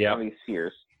on these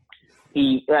fears.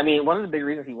 One of the big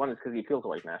reasons he won is because he appealed to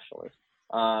white nationalists.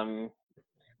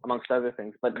 Amongst other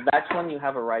things. But that's when you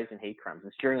have a rise in hate crimes.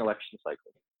 It's during election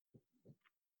cycles.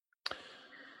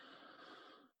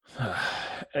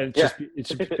 And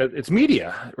it's because it's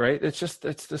media, right? It's just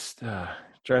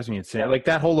drives me insane. Like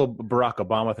that whole Barack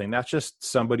Obama thing, that's just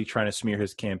somebody trying to smear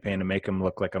his campaign and make him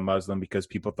look like a Muslim because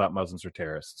people thought Muslims were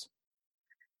terrorists.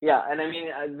 Yeah, and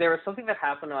there was something that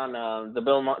happened on the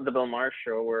Bill Maher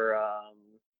show where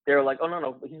they were like, "Oh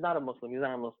no, he's not a Muslim. He's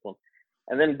not a Muslim."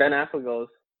 And then Ben Affleck goes,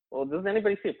 "Well, doesn't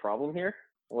anybody see a problem here?"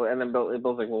 Well, and then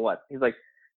Bill's like, "Well, what?" He's like,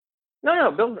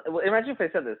 "No, Bill. Imagine if I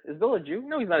said this: Is Bill a Jew?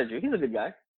 No, he's not a Jew. He's a good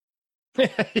guy."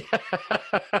 Because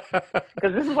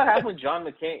this is what happened with John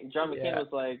McCain. John McCain was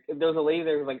like, there was a lady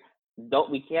there who was like,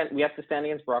 we have to stand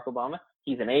against Barack Obama.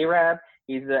 He's an Arab.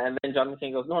 And then John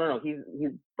McCain goes, no. He's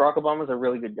Barack Obama's a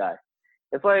really good guy.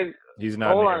 It's like, he's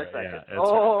not. Hold on a second.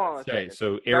 Hold on a second.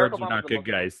 So Arabs are not good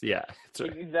guys. Yeah.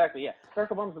 Right. Exactly. Yeah. Barack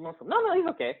Obama's a Muslim. No, he's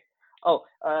okay. Oh,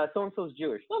 so-and-so's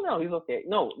Jewish. No, he's okay.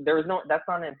 No, that's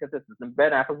not an antithesis. And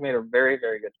Ben Affleck made a very,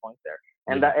 very good point there.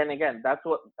 And again, that's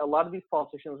what a lot of these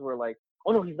politicians were like,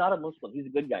 oh no, he's not a Muslim. He's a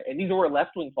good guy. And these were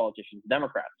left-wing politicians,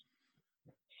 Democrats.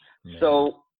 Yeah.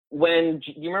 So do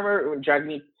you remember when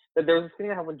Jagmeet, there was this thing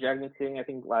that happened with Jagmeet Singh, I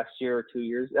think last year or 2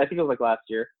 years. I think it was like last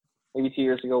year, maybe 2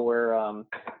 years ago, where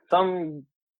some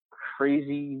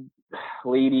crazy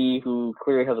lady who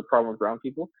clearly has a problem with brown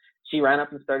people, she ran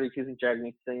up and started accusing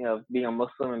Jagmeet Singh of being a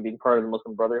Muslim and being part of the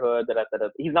Muslim Brotherhood.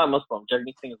 He's not Muslim.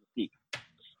 Jagmeet Singh is a Sikh.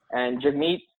 And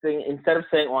Jagmeet Singh, instead of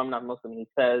saying, "Oh, I'm not Muslim," he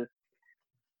says,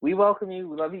 "We welcome you.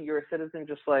 We love you. You're a citizen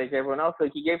just like everyone else." So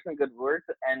he gave some good words,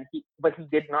 but he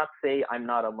did not say, "I'm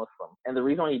not a Muslim." And the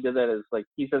reason why he did that is, like,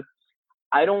 he says,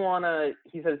 "I don't want to."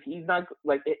 He says he's not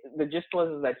like the gist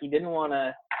was is that he didn't want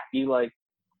to be like,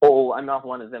 oh, I'm not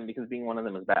one of them because being one of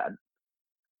them is bad.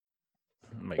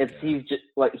 He's just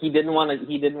like he didn't want to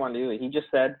do it. He just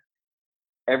said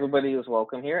everybody is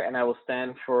welcome here, and I will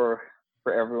stand for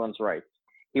everyone's rights.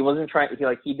 He wasn't trying.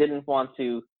 He didn't want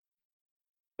to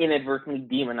inadvertently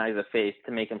demonize a faith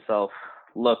to make himself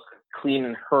look clean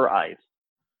in her eyes.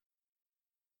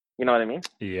 You know what I mean?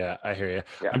 Yeah, I hear you.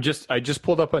 Yeah. I just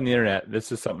pulled up on the internet.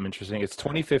 This is something interesting. It's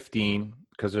 2015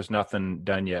 because there's nothing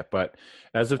done yet. But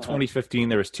as of 2015,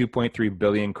 there was 2.3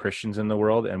 billion Christians in the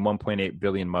world and 1.8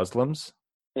 billion Muslims.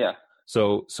 Yeah.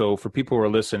 So for people who are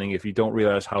listening, if you don't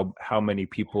realize how many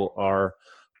people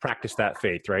practice that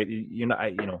faith, right?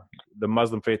 The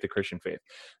Muslim faith, the Christian faith.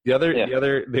 The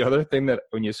other thing that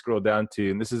when you scroll down to,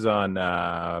 and this is on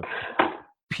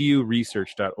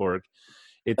pewresearch.org,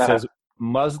 it says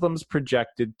Muslims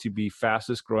projected to be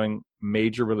fastest growing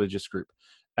major religious group.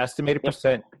 Estimated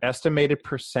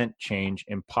percent change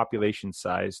in population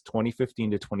size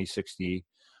 2015 to 2060.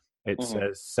 It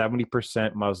says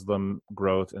 70% Muslim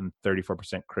growth and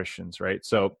 34% Christians, right?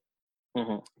 So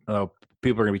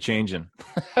people are gonna be changing,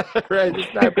 right?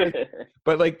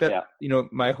 But like that,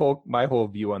 my whole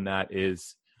view on that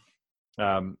is,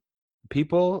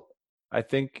 people. I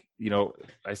think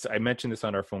I mentioned this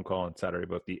on our phone call on Saturday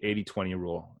about the 80-20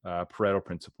 rule, Pareto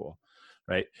principle,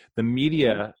 right? The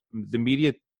media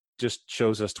just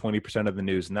shows us 20% of the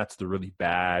news, and that's the really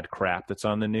bad crap that's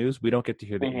on the news. We don't get to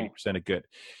hear the 80% of good.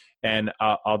 And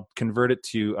I'll convert it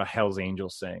to a Hell's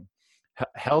Angels saying.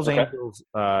 Hell's Angels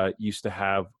used to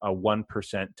have a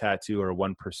 1% tattoo or a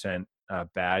 1%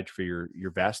 badge for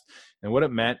your vest, and what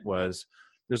it meant was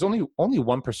there's only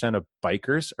 1% of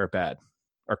bikers are bad,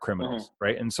 are criminals,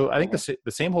 right? And so I think the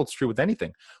same holds true with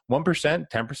anything. 1%,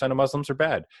 10% of Muslims are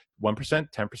bad. 1%,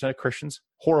 10% of Christians,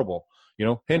 horrible.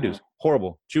 Hindus,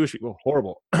 horrible. Jewish people,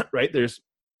 horrible. Right? There's,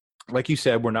 like you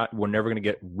said, we're never going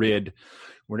to rid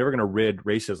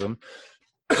racism.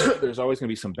 There's always going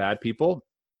to be some bad people.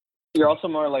 You're also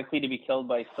more likely to be killed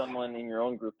by someone in your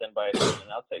own group than by an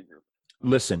outside group.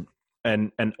 Listen,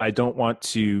 and I don't want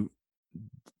to,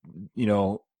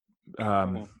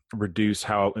 reduce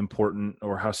how important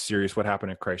or how serious what happened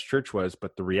at Christ Church was,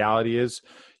 but the reality is,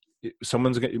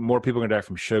 more people are going to die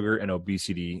from sugar and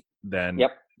obesity than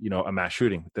a mass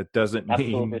shooting. That doesn't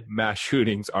mean mass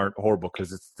shootings aren't horrible,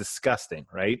 because it's disgusting,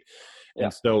 right? Yeah.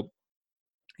 And so,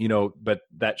 but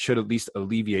that should at least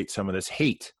alleviate some of this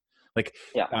hate. Like,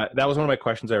 that was one of my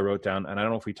questions I wrote down, and I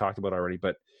don't know if we talked about it already,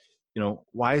 but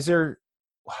why is there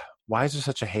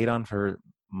such a hate on for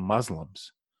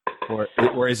Muslims,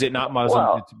 or is it not Muslim?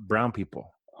 Well, it's brown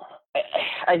people.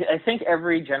 I think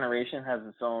every generation has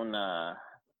its own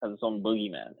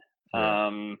boogeyman. Yeah.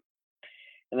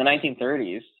 In the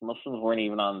 1930s, Muslims weren't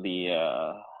even on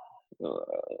the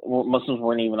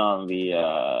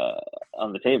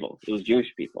table. It was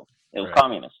Jewish people. It was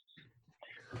communists.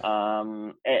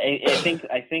 I think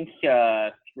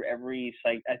through every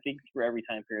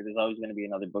time period, there's always going to be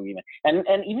another boogeyman,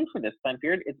 and even for this time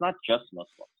period, it's not just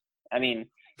Muslims. I mean,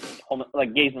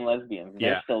 like gays and lesbians,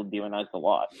 they're still demonized a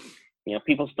lot.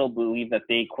 People still believe that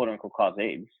they quote unquote cause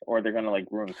AIDS, or they're going to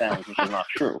ruin families, which is not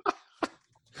true.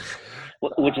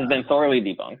 Which has been thoroughly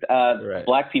debunked.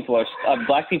 Black people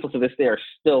to this day are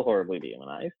still horribly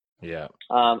demonized. Yeah.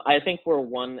 I think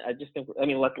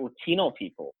like Latino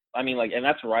people. And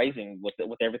that's rising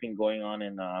with everything going on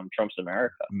in Trump's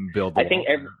America.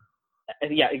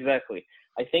 Exactly.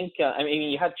 I think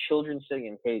you have children sitting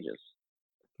in cages.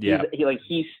 Yeah.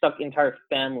 He's stuck entire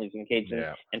families in cages,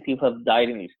 and people have died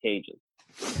in these cages.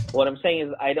 What I'm saying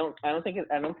is, I don't think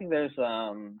there's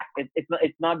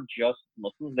it's not just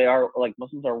Muslims.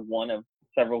 Muslims are one of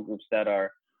several groups that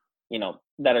are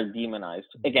demonized,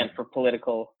 again, for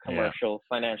political, commercial,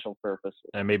 financial purposes.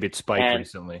 And maybe it spiked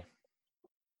recently.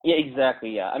 Yeah,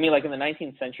 exactly. Yeah, in the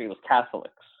 19th century, it was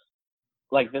Catholics.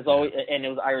 There's always, and it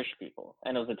was Irish people,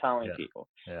 and it was Italian people.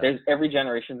 Yeah. There's every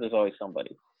generation. There's always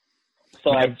somebody.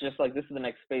 So it's just this is the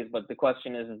next phase. But the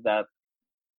question is that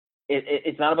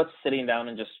it's not about sitting down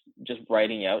and just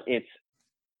writing out. It's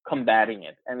combating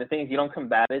it. And the thing is, you don't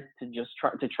combat it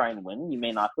to try and win. You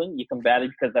may not win. You combat it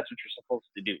because that's what you're supposed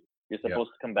to do. You're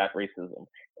supposed to combat racism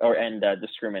and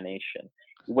discrimination.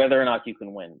 Whether or not you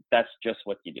can win, that's just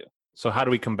what you do. So how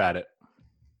do we combat it?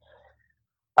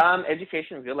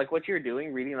 Education is good. Like what you're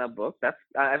doing, reading that book. That's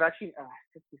I've actually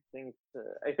these things.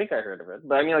 I think I heard of it,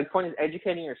 but the point is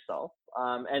educating yourself,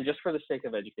 and just for the sake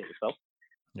of educating yourself.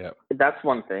 Yeah, that's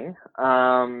one thing.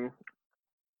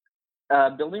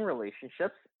 Building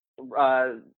relationships.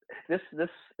 This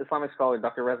Islamic scholar,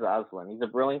 Dr. Reza Aslan, he's a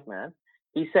brilliant man.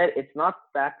 He said it's not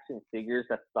facts and figures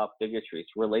that stop bigotry; it's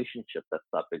relationships that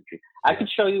stop bigotry. I could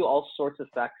show you all sorts of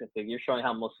facts and figures showing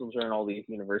how Muslims earn all these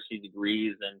university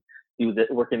degrees and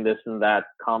work in this and that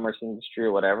commerce industry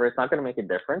or whatever. It's not going to make a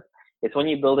difference. It's when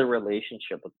you build a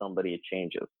relationship with somebody, it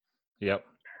changes. Yep.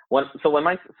 For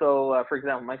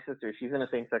example, my sister, she's in a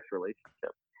same-sex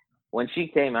relationship. When she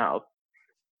came out,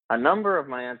 a number of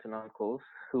my aunts and uncles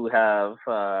who have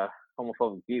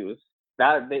homophobic views,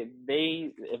 that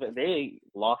they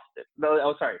lost it. No,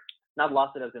 oh, sorry, not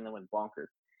lost it as in they went bonkers.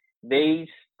 They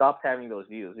stopped having those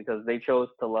views because they chose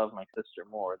to love my sister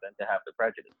more than to have the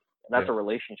prejudice. And that's a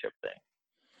relationship thing.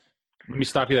 Let me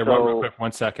stop you there real quick,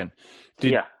 1 second.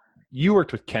 You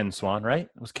worked with Ken Swan, right?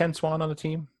 Was Ken Swan on the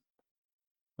team?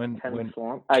 Ken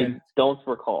Swan? I don't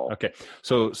recall. Okay.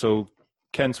 So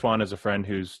Ken Swan is a friend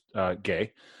who's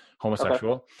gay,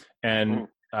 homosexual. And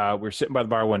we're sitting by the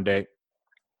bar one day.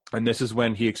 And this is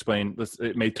when he explained this.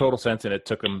 It made total sense, and it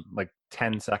took him like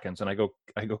 10 seconds. And I go,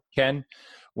 Ken,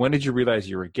 when did you realize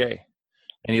you were gay?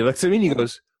 And he looks at me and he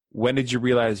goes, when did you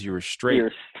realize you were straight?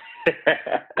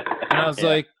 And I was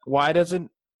like, why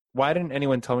didn't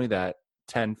anyone tell me that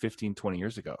 10, 15, 20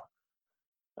 years ago?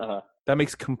 That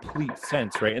makes complete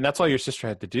sense, right? And that's all your sister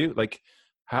had to do. Like,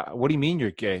 what do you mean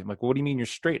you're gay? I'm like, what do you mean you're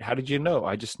straight? How did you know?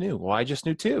 I just knew. Well, I just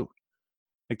knew too.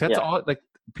 Like, that's all. Like,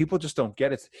 people just don't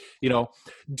get it. You know,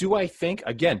 do I think,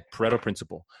 again, Pareto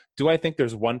principle, do I think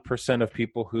there's 1% of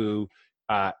people who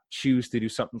choose to do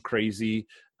something crazy,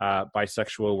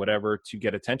 bisexual, whatever, to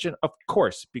get attention? Of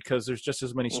course, because there's just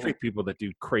as many straight people that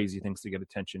do crazy things to get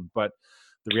attention. But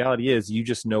the reality is you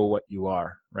just know what you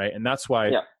are, right? And that's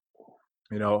why,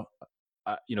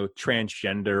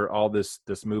 transgender, all this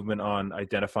movement on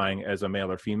identifying as a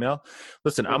male or female.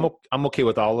 Listen, I'm okay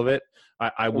with all of it.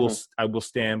 I will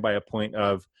stand by a point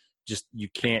of just, you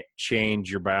can't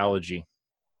change your biology,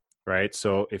 right?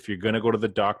 So if you're going to go to the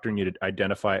doctor and you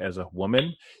identify as a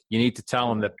woman, you need to tell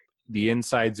them that the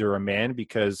insides are a man,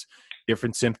 because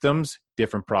different symptoms,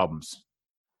 different problems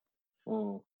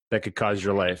that could cause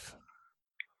your life.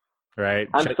 Right.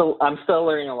 I'm still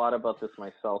learning a lot about this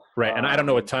myself. Right. And I don't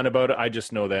know a ton about it. I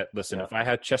just know that, listen, if I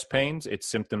had chest pains, it's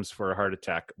symptoms for a heart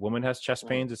attack. Woman has chest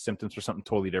pains, it's symptoms for something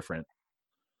totally different.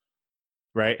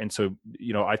 Right. And so,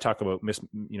 I talk about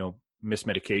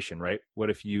mismedication, right? What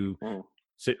if you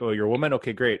say, oh, you're a woman?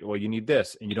 Okay, great. Well, you need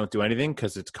this, and you don't do anything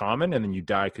because it's common, and then you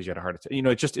die because you had a heart attack.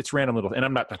 It's random little, and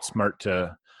I'm not that smart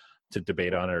to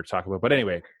debate on it or talk about, but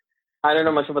anyway. I don't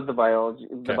know much about the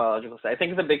biological side. I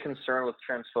think the big concern with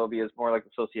transphobia is more like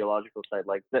the sociological side,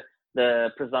 like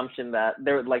the presumption that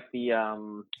there's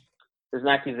an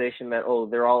accusation that, oh,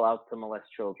 they're all out to molest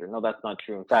children. No, that's not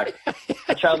true. In fact,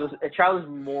 a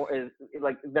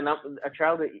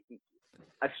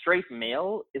straight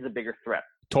male is a bigger threat.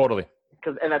 Totally.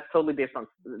 And that's totally based on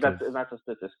that's a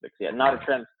statistics. Yeah, not a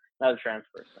trans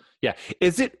person. Yeah.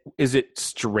 Is it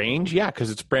strange? Yeah,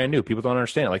 because it's brand new. People don't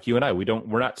understand it. Like you and I,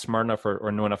 we're not smart enough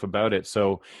or know enough about it.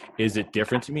 So is it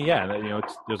different to me? Yeah.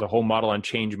 There's a whole model on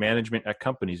change management at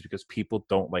companies because people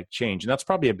don't like change. And that's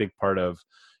probably a big part of,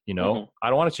 I don't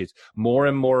want to change. More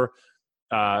and more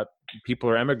people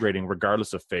are emigrating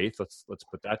regardless of faith. Let's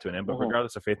put that to an end. But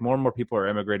regardless of faith, more and more people are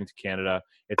emigrating to Canada.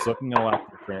 It's looking a lot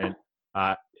different.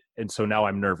 And so now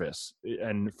I'm nervous.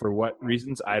 And for what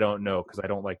reasons, I don't know, because I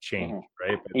don't like change,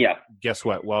 right? But guess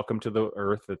what? Welcome to the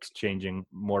earth that's changing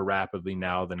more rapidly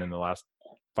now than in the last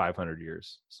 500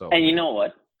 years. So, and you know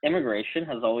what? Immigration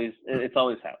always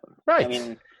happened. Right. I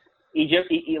mean,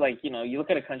 Egypt, you look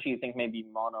at a country, you think maybe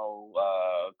mono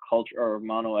culture or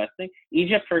mono ethnic.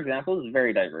 Egypt, for example, is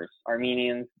very diverse.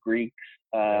 Armenians, Greeks,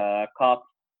 Copts,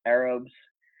 Arabs.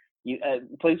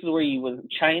 Places where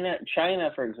China,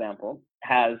 for example,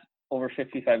 has over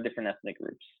 55 different ethnic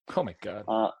groups. Oh my God!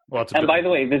 And by the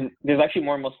way, there's actually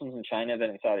more Muslims in China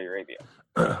than in Saudi Arabia.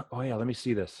 Oh yeah, let me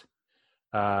see this.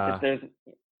 There's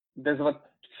about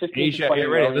 50 Asia. Yeah,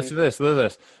 right. Listen to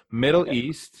this. Middle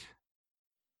East.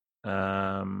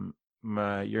 Urine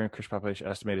Christian population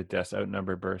estimated deaths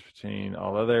outnumber births between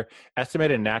all other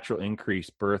estimated natural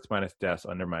increase births minus deaths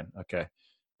undermine. Okay.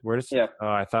 Where does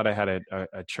I thought I had a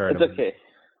chart. It's okay.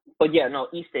 But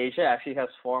East Asia actually has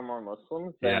far more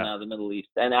Muslims than the Middle East,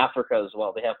 and Africa as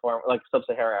well. They have far, like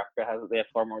Sub-Saharan Africa they have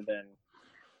far more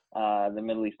than the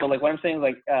Middle East. But like what I'm saying,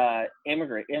 like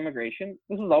immigration,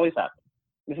 this has always happened.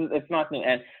 It's not new.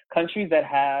 And countries that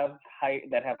have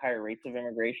higher rates of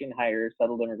immigration, higher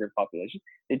settled immigrant population,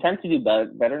 they tend to do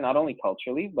better not only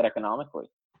culturally but economically.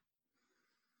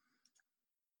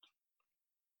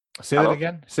 Say that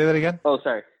again. Oh,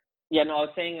 sorry. Yeah, no, I was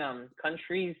saying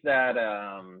countries that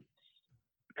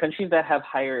countries that have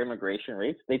higher immigration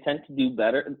rates, they tend to do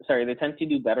better. Sorry, they tend to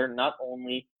do better not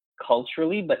only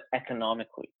culturally but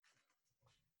economically.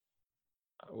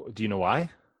 Do you know why?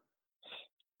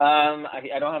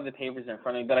 I don't have the papers in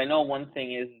front of me, but I know one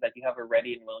thing is that you have a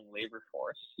ready and willing labor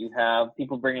force. You have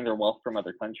people bringing their wealth from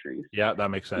other countries. Yeah, that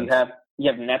makes sense.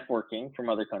 You have networking from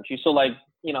other countries. So like,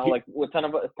 you know, like a ton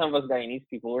of us Guyanese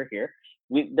people were here.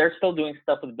 They're still doing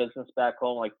stuff with business back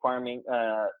home, like farming,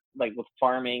 like with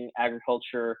farming,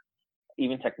 agriculture,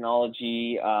 even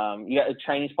technology. You got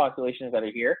Chinese populations that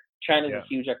are here. China's a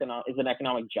huge an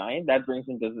economic giant that brings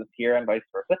in business here and vice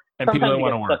versa. And Sometimes people that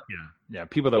want to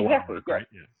work, people that want to work, right?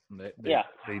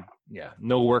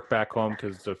 No work back home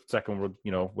because the second world,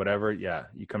 you know, whatever. Yeah,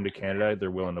 you come to Canada, they're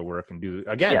willing to work and do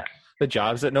the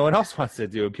jobs that no one else wants to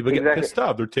do. People get pissed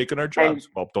off; they're taking our jobs.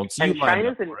 Don't see you lining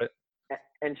up for it.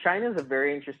 And China's a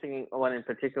very interesting one in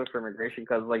particular for immigration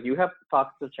because, like, you have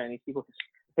pockets of Chinese people,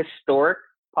 historic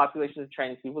populations of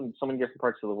Chinese people in so many different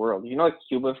parts of the world. You know, like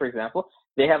Cuba, for example,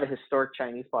 they have a historic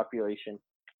Chinese population.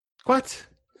 What?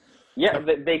 Yeah,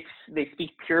 they speak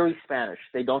purely Spanish.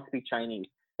 They don't speak Chinese.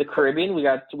 The Caribbean, we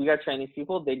got Chinese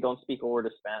people. They don't speak a word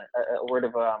of Spanish, a word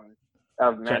of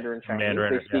Mandarin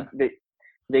Chinese.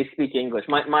 They speak English.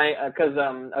 Because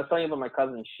I was telling you about my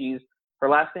cousin. Her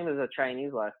last name is a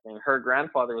Chinese last name. Her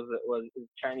grandfather was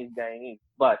Chinese Guyanese,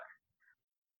 but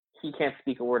he can't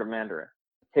speak a word of Mandarin.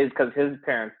 Because his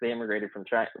parents, they immigrated from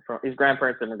China. His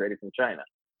grandparents immigrated from China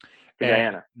to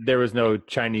Guyana. There was no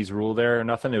Chinese rule there or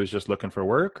nothing. It was just looking for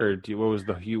work, or what was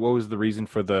the reason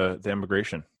for the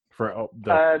immigration?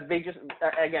 They just,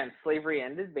 again, slavery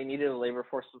ended. They needed a labor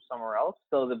force from somewhere else,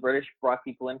 so the British brought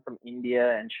people in from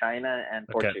India and China and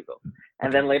Portugal,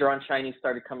 and then later on, Chinese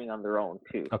started coming on their own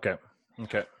too. Okay,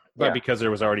 but because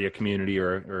there was already a community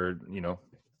or you know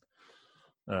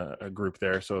a group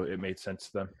there, so it made sense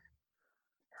to them.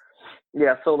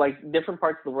 Yeah, so like different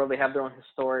parts of the world, they have their own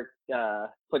historic,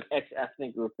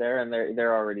 ethnic group there, and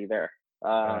they're already there.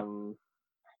 So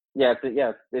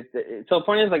the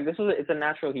point is, like, it's a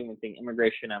natural human thing,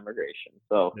 immigration.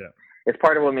 So it's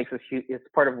part of what makes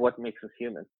us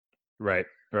human. Right.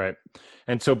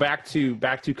 And so back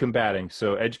to combating.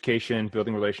 So education,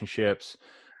 building relationships,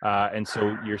 and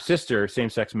so your sister,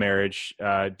 same-sex marriage.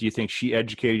 Do you think she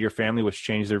educated your family, which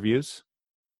changed their views?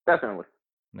 Definitely.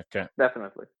 Okay.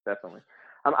 Definitely.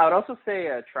 I would also say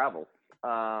travel,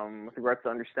 with regards to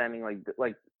understanding,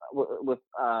 like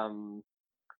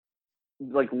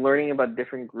learning about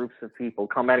different groups of people,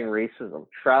 combating racism.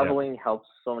 Traveling helps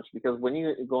so much because when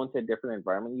you go into a different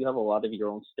environment, you have a lot of your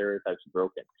own stereotypes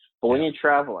broken. But when you're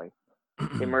traveling,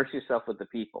 immerse yourself with the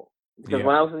people. Because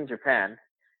when I was in Japan,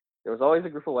 there was always a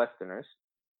group of Westerners.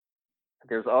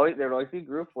 There would always be a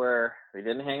group where they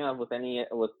didn't hang out with any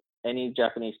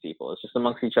Japanese people. It's just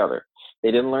amongst each other. They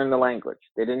didn't learn the language.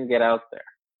 They didn't get out there.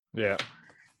 Yeah.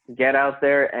 Get out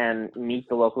there and meet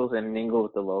the locals and mingle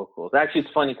with the locals. Actually,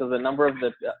 it's funny because a number of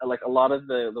a lot of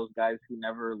those guys who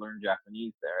never learned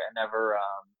Japanese there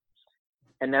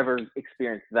and never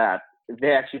experienced that,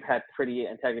 they actually had pretty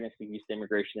antagonistic views to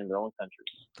immigration in their own countries.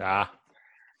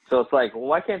 So it's like, well,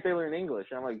 why can't they learn English?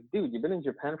 And I'm like, dude, you've been in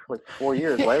Japan for like 4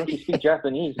 years. Why don't you speak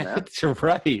Japanese, man?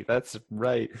 That's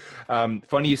right.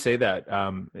 Funny you say that.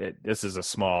 This is a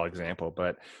small example,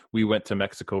 but we went to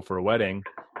Mexico for a wedding,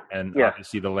 and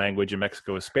obviously the language in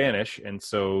Mexico is Spanish. And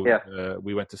so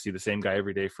we went to see the same guy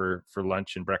every day for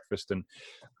lunch and breakfast. And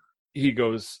he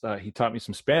goes, he taught me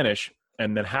some Spanish.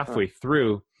 And then halfway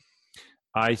through,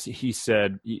 he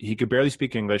said he could barely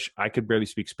speak English. I could barely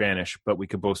speak Spanish, but we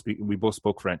both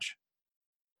spoke French.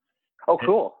 Oh,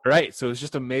 cool. Right. So it's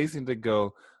just amazing to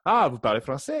go, vous parlez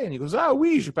français? And he goes,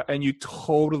 oui. And you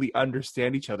totally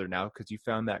understand each other now because you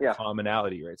found that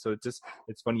commonality, right? So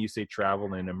it's funny you say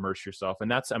travel and immerse yourself.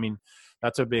 And that's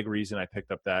a big reason I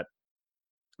picked up that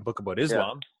book about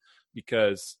Islam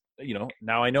because, you know,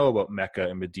 now I know about Mecca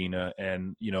and Medina,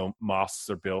 and, you know, mosques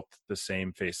are built the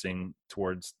same facing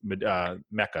towards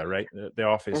Mecca, right? They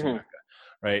all face Mecca,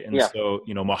 right? And so,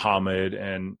 you know, Muhammad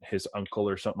and his uncle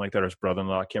or something like that, or his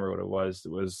brother-in-law, I can't remember what it was.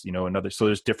 It was, you know, another. So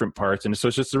there's different parts, and so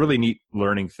it's just a really neat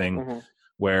learning thing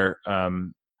where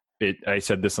I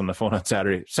said this on the phone on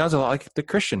Saturday. It sounds a lot like the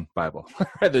Christian Bible.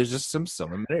 There's just some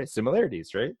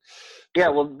similarities, right? Yeah,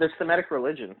 well, there's Semitic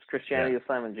religions, Christianity,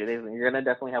 Islam, and Judaism. You're going to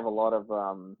definitely have a lot of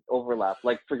overlap.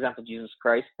 Like, for example, Jesus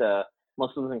Christ,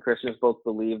 Muslims and Christians both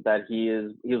believe that he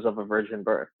was of a virgin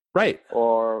birth. Right.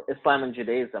 Or Islam and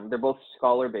Judaism. They're both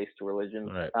scholar-based religions.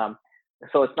 Right.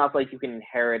 So it's not like you can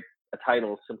inherit a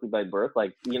title simply by birth,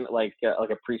 like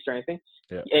a priest or anything.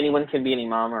 Yeah. Anyone can be an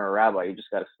imam or a rabbi. You just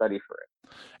got to study for it.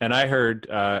 And I heard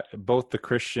both the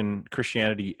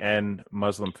Christianity and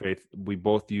Muslim faith, we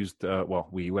both used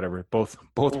both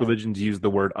religions use the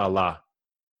word Allah.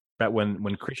 That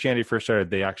when Christianity first started,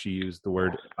 they actually used the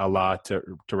word Allah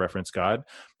to reference God,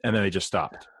 and then they just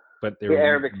stopped. But they were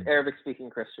Arabic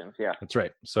speaking Christians, yeah. That's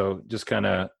right. So just kind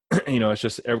of, it's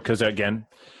just because, again,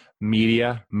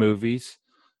 media, movies,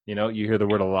 you hear the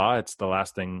word Allah, it's the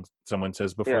last thing someone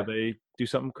says before they do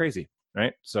something crazy,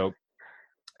 right? So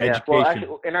education. Well,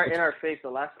 actually, in our faith, the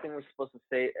last thing we're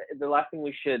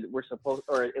supposed,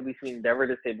 or at least we endeavor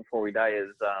to say before we die is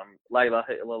La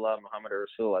ilaha illallah Muhammad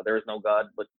Rasulullah. There is no God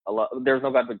but Allah. There is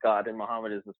no God but God, and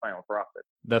Muhammad is the final prophet.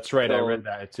 That's right. So, I read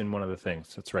that. It's in one of the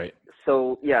things. That's right.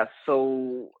 So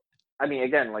I mean,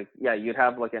 again, you'd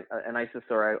have like an ISIS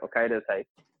or Al Qaeda type.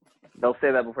 They'll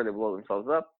say that before they blow themselves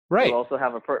up. Right. They'll also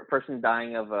have a person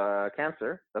dying of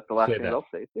cancer. That's the last thing they'll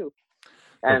say too.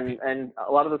 And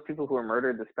a lot of those people who were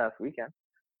murdered this past weekend,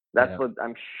 that's what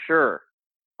I'm sure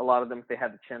a lot of them, if they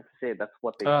had the chance to say it, that's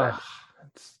what they said.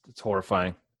 It's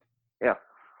horrifying. Yeah.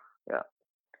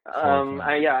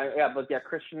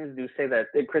 Christians do say that.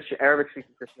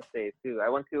 Arabic-speaking Christians say it too. I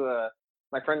went to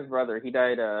my friend's brother. He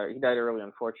died early,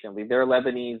 unfortunately. They're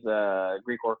Lebanese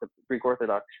Greek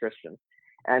Orthodox Christians.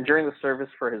 And during the service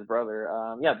for his brother,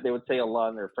 they would say Allah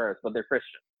in their prayers, but they're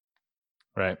Christian.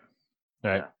 Right.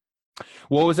 Yeah.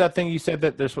 What was that thing you said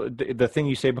that the thing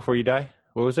you say before you die?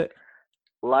 What was it?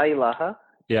 La ilaha.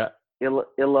 Yeah.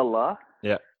 Illallah.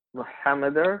 Yeah.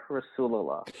 Muhammadar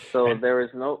Rasulullah. So there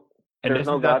is no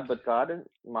God but God, and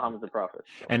Muhammad's the prophet.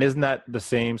 So. And isn't that the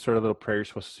same sort of little prayer you're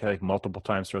supposed to say like multiple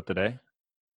times throughout the day?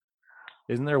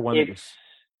 Isn't there one?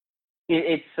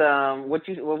 It's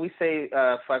what we say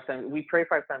 5 times. We pray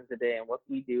 5 times a day, and what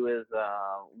we do is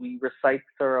we recite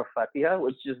Surah Fatiha,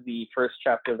 which is the first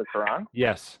chapter of the Quran.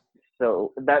 Yes.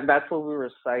 So that's what we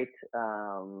recite.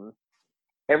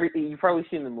 You've probably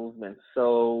seen the movement.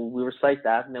 So we recite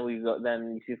that, and then we go.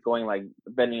 Then you see it going like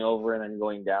bending over and then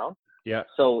going down. Yeah.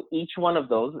 So each one of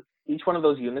those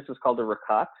units is called a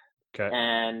rakat. Okay.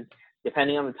 And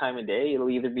depending on the time of day,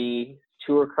 it'll either be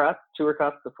 2 rakats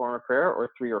to form a prayer, or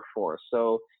 3 or 4.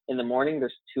 So in the morning,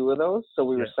 there's 2 of those. So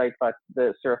we recite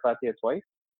the Surah Fatiha twice.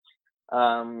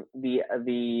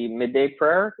 The midday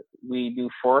prayer, we do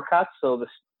 4 rakats.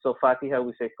 So Fatiha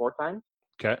we say 4 times.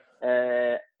 Okay.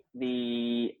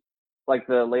 The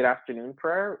late afternoon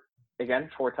prayer, again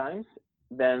 4 times.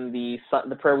 Then the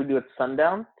prayer we do at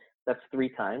sundown, that's 3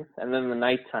 times, and then the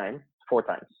nighttime 4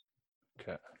 times.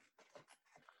 Okay.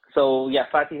 So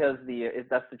Fatiha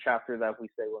that's the chapter that we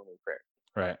say when we pray.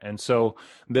 Right. And so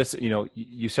this,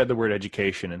 you said the word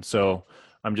education, and so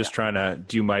I'm just trying to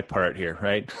do my part here,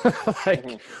 right?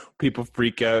 People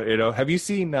freak out, Have you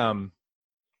seen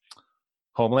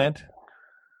Homeland,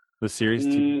 the series?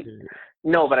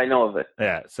 No, but I know of it.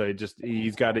 Yeah. So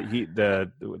he's got it.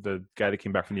 The guy that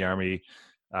came back from the army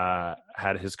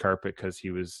had his carpet because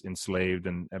he was enslaved,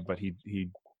 but he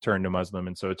turned to Muslim,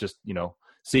 and so it's just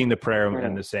seeing the prayer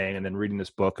and the saying, and then reading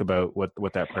this book about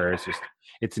what that prayer is.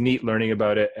 It's neat learning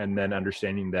about it, and then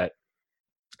understanding that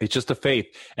it's just a faith,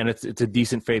 and it's a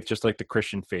decent faith, just like the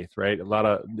Christian faith, right? A lot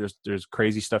of there's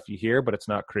crazy stuff you hear, but it's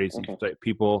not crazy. It's like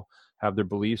people have their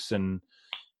beliefs, and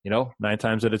 9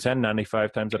 times out of 10,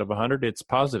 95 times out of 100, it's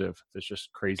positive. There's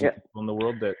just crazy people in the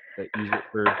world that use it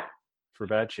for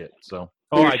bad shit. So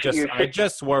I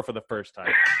just swore for the first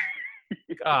time.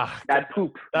 That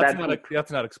poop.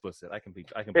 That's not explicit. I can be.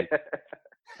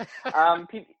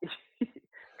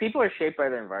 People are shaped by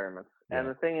their environments, and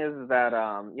the thing is that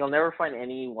you'll never find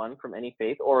anyone from any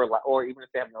faith, or even if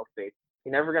they have no faith,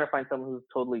 you're never going to find someone who's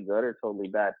totally good or totally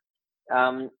bad.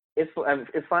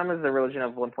 Islam is a religion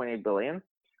of 1.8 billion.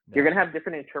 Yeah. You're going to have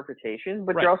different interpretations,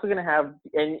 but you're also going to have,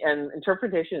 and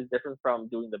interpretation is different from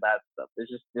doing the bad stuff.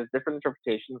 There's different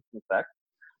interpretations in sects.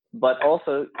 But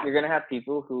also, you're going to have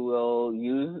people who will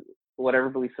use whatever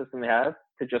belief system they have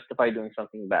to justify doing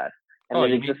something bad. And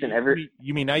it exists in every.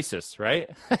 You mean ISIS, right?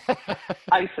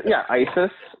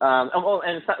 ISIS.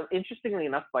 And interestingly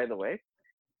enough, by the way,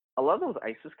 a lot of those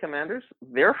ISIS commanders,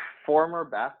 they're former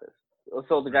Ba'athists.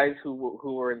 So the guys who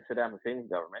were in Saddam Hussein's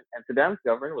government, and Saddam's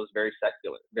government was very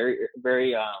secular, very,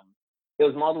 very. It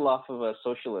was modeled off of a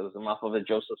socialism, off of a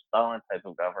Joseph Stalin type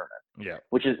of government. Yeah.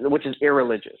 Which is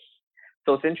irreligious.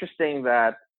 So it's interesting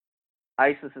that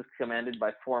ISIS is commanded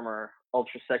by former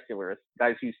ultra-secularists,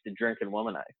 guys who used to drink and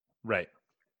womanize. Right.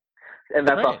 And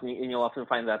that's often, and you'll often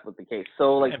find that with the case.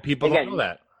 So and people don't know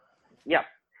that. Yeah.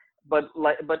 But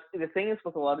the thing is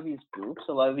with a lot of these groups,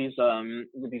 a lot of these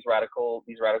radical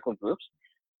groups,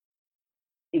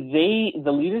 the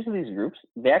leaders of these groups,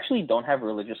 they actually don't have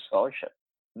religious scholarship.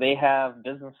 They have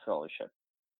business scholarship.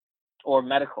 or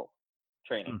medical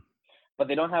training, but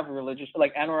they don't have religious.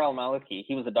 Like Anwar al-Maliki,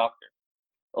 he was a doctor.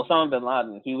 Osama bin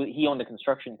Laden, he owned a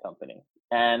construction company,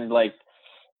 and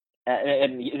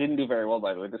he didn't do very well,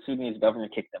 by the way. The Sudanese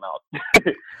government kicked him out.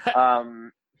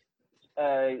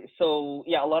 So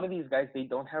yeah, a lot of these guys, they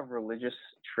don't have religious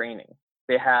training.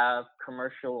 They have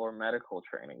commercial or medical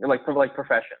training, like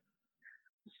profession.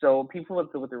 So people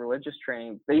with the religious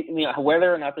training, they,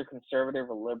 whether or not they're conservative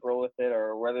or liberal with it,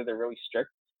 or whether they're really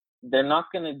strict, they're not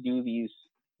going to do these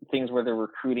things where they're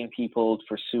recruiting people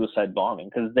for suicide bombing,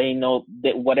 because they know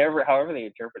that however they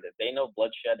interpret it, they know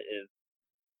bloodshed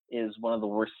is one of the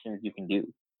worst things you can do.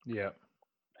 Yeah.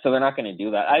 So they're not going to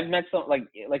do that. I've met some like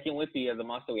in Whitby, the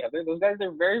mosque that we have there, those guys,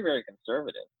 they're very, very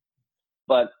conservative,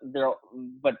 but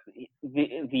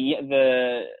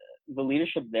the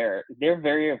leadership there, they're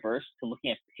very averse to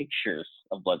looking at pictures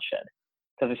of bloodshed,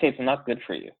 because they say it's not good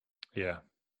for you. Yeah.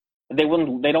 They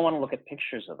don't want to look at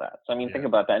pictures of that. So I mean, think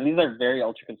about that. And these are very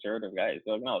ultra conservative guys.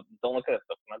 They're like, no, don't look at it.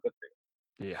 It's not good for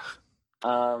you. Yeah.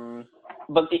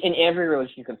 But in every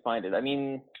religion you can find it. I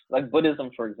mean, like Buddhism,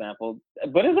 for example.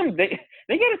 Buddhism, they get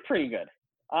it pretty good.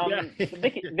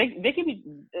 They can be.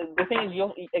 The thing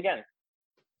is, again,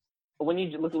 when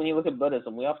you look at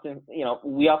Buddhism, we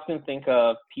often think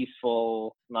of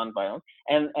peaceful, nonviolent,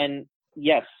 and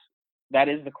yes, that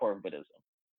is the core of Buddhism.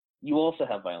 You also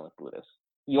have violent Buddhists.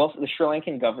 The Sri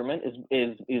Lankan government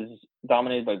is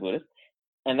dominated by Buddhists,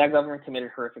 and that government committed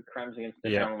horrific crimes against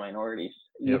the Tamil minorities.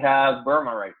 You have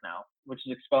Burma right now, which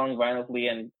is expelling violently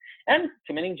and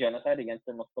committing genocide against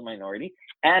the Muslim minority,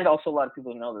 and also a lot of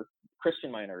people know this, Christian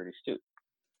minorities too.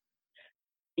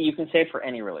 You can say it for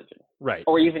any religion, right?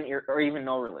 Or even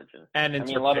no religion. And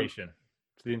interpretation,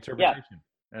 the interpretation,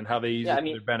 and how they use it to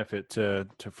their benefit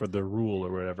for the rule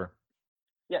or whatever.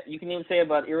 Yeah, you can even say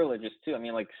about irreligious too. I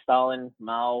mean, like Stalin,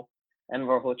 Mao,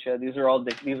 Enver Hoxha. These are all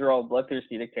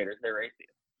bloodthirsty dictators. They're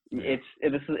atheists. Yeah.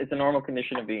 It's a normal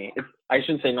condition of being. I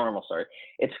shouldn't say normal. Sorry,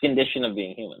 it's a condition of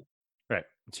being human. Right.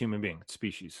 It's human being. It's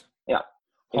species. Yeah.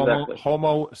 Exactly.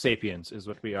 Homo sapiens is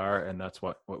what we are, and that's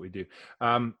what we do.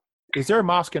 Is there a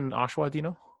mosque in Oshawa? Do you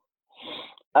know?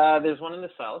 There's one in the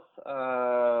south.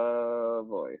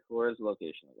 Where's the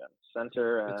location again?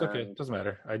 Center. It's okay. It doesn't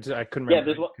matter. I couldn't remember. Yeah,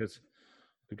 there's one because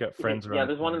we've got friends around. Yeah,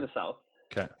 there's one in the south.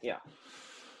 Okay. Yeah.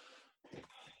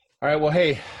 All right. Well,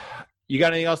 hey, you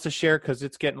got anything else to share? Because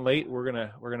it's getting late. We're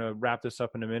gonna wrap this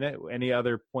up in a minute. Any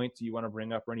other points you want to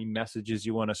bring up, or any messages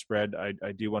you want to spread?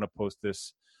 I do want to post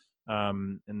this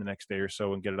in the next day or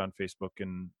so and get it on Facebook,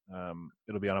 and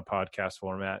it'll be on a podcast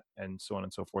format and so on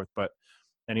and so forth. But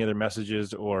any other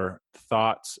messages or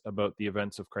thoughts about the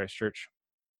events of Christchurch?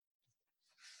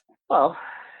 Well,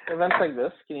 events like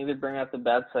this can either bring out the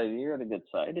bad side of you or the good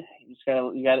side.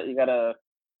 You gotta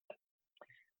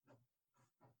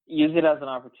use it as an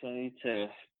opportunity to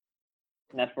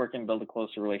network and build a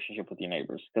closer relationship with your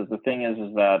neighbors. Because the thing is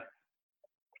that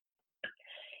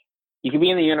you can be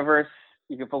in the universe,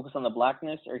 you can focus on the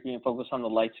blackness, or you can focus on the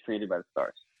lights created by the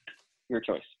stars. Your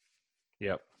choice.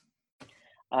 Yep.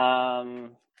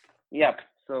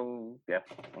 So that's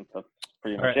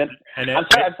pretty much right. it. And I'm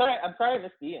sorry I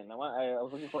missed Ian. I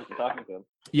was looking forward to talking to him.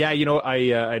 Yeah, I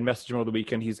messaged him over the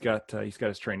weekend. He's got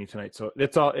his training tonight, so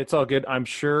it's all good. I'm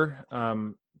sure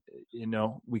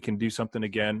we can do something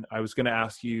again. I was going to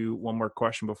ask you one more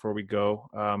question before we go.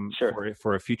 Sure.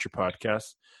 For a future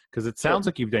podcast, because it sounds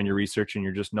like you've done your research and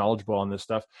you're just knowledgeable on this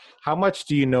stuff. How much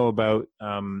do you know about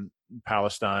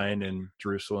Palestine and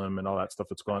Jerusalem and all that stuff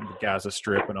that's going on, the Gaza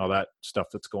Strip and all that stuff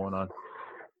that's going on?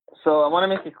 So I want to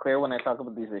make it clear when I talk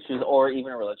about these issues, or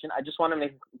even religion, I just want to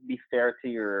be fair to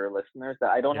your listeners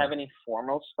that I don't have any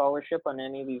formal scholarship on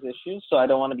any of these issues, so I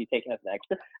don't want to be taken as an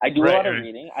expert. I do a lot of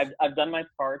reading. I've done my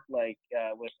part with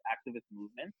activist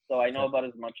movements, so I know about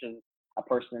as much as a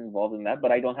person involved in that,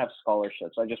 but I don't have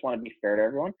scholarship, so I just want to be fair to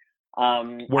everyone.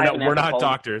 We're not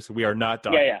doctors. We are not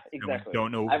doctors. Yeah, exactly.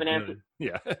 Don't know. I have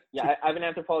I have an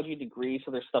anthropology degree,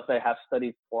 so there's stuff that I have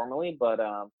studied formally, but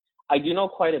I do know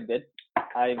quite a bit.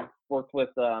 I've worked with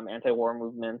anti-war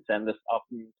movements, and this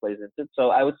often plays into it. So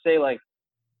I would say,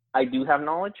 I do have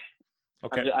knowledge.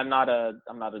 Okay. I'm not a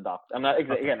doctor. I'm not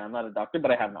a doctor,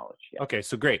 but I have knowledge. Yeah. Okay,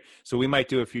 so great. So we might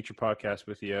do a future podcast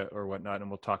with you or whatnot, and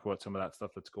we'll talk about some of that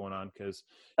stuff that's going on. Because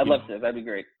I'd love to. That'd be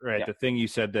great. Right. Yeah. The thing you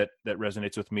said that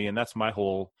resonates with me, and that's my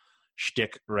whole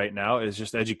shtick right now, is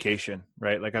just education.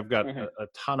 Right. Like I've got a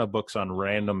ton of books on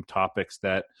random topics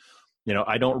that,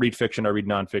 I don't read fiction. I read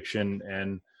nonfiction,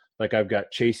 and like I've got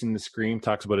Chasing the Scream,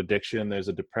 talks about addiction. There's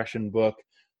a depression book.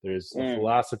 There's a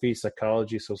philosophy,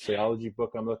 psychology, sociology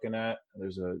book I'm looking at.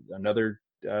 There's another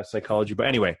psychology. But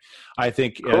anyway, I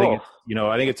think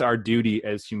it's our duty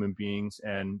as human beings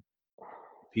and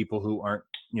people who aren't,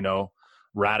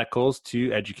 radicals to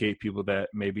educate people that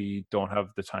maybe don't have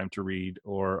the time to read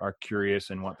or are curious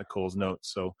and want the Coles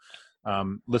Notes. So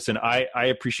listen, I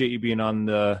appreciate you being on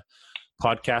the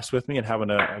podcast with me and having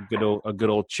a good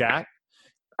old chat.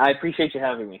 I appreciate you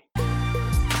having me.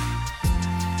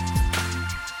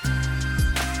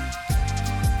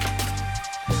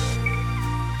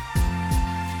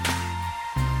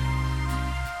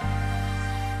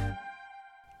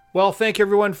 Well, thank you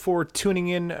everyone for tuning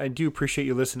in. I do appreciate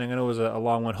you listening. I know it was a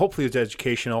long one. Hopefully it was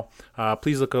educational.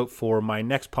 Please look out for my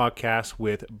next podcast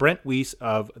with Brent Weiss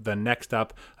of The Next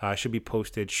Up. Should be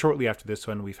posted shortly after this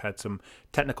one. We've had some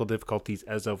technical difficulties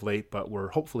as of late, but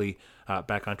we're hopefully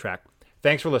back on track.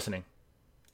 Thanks for listening.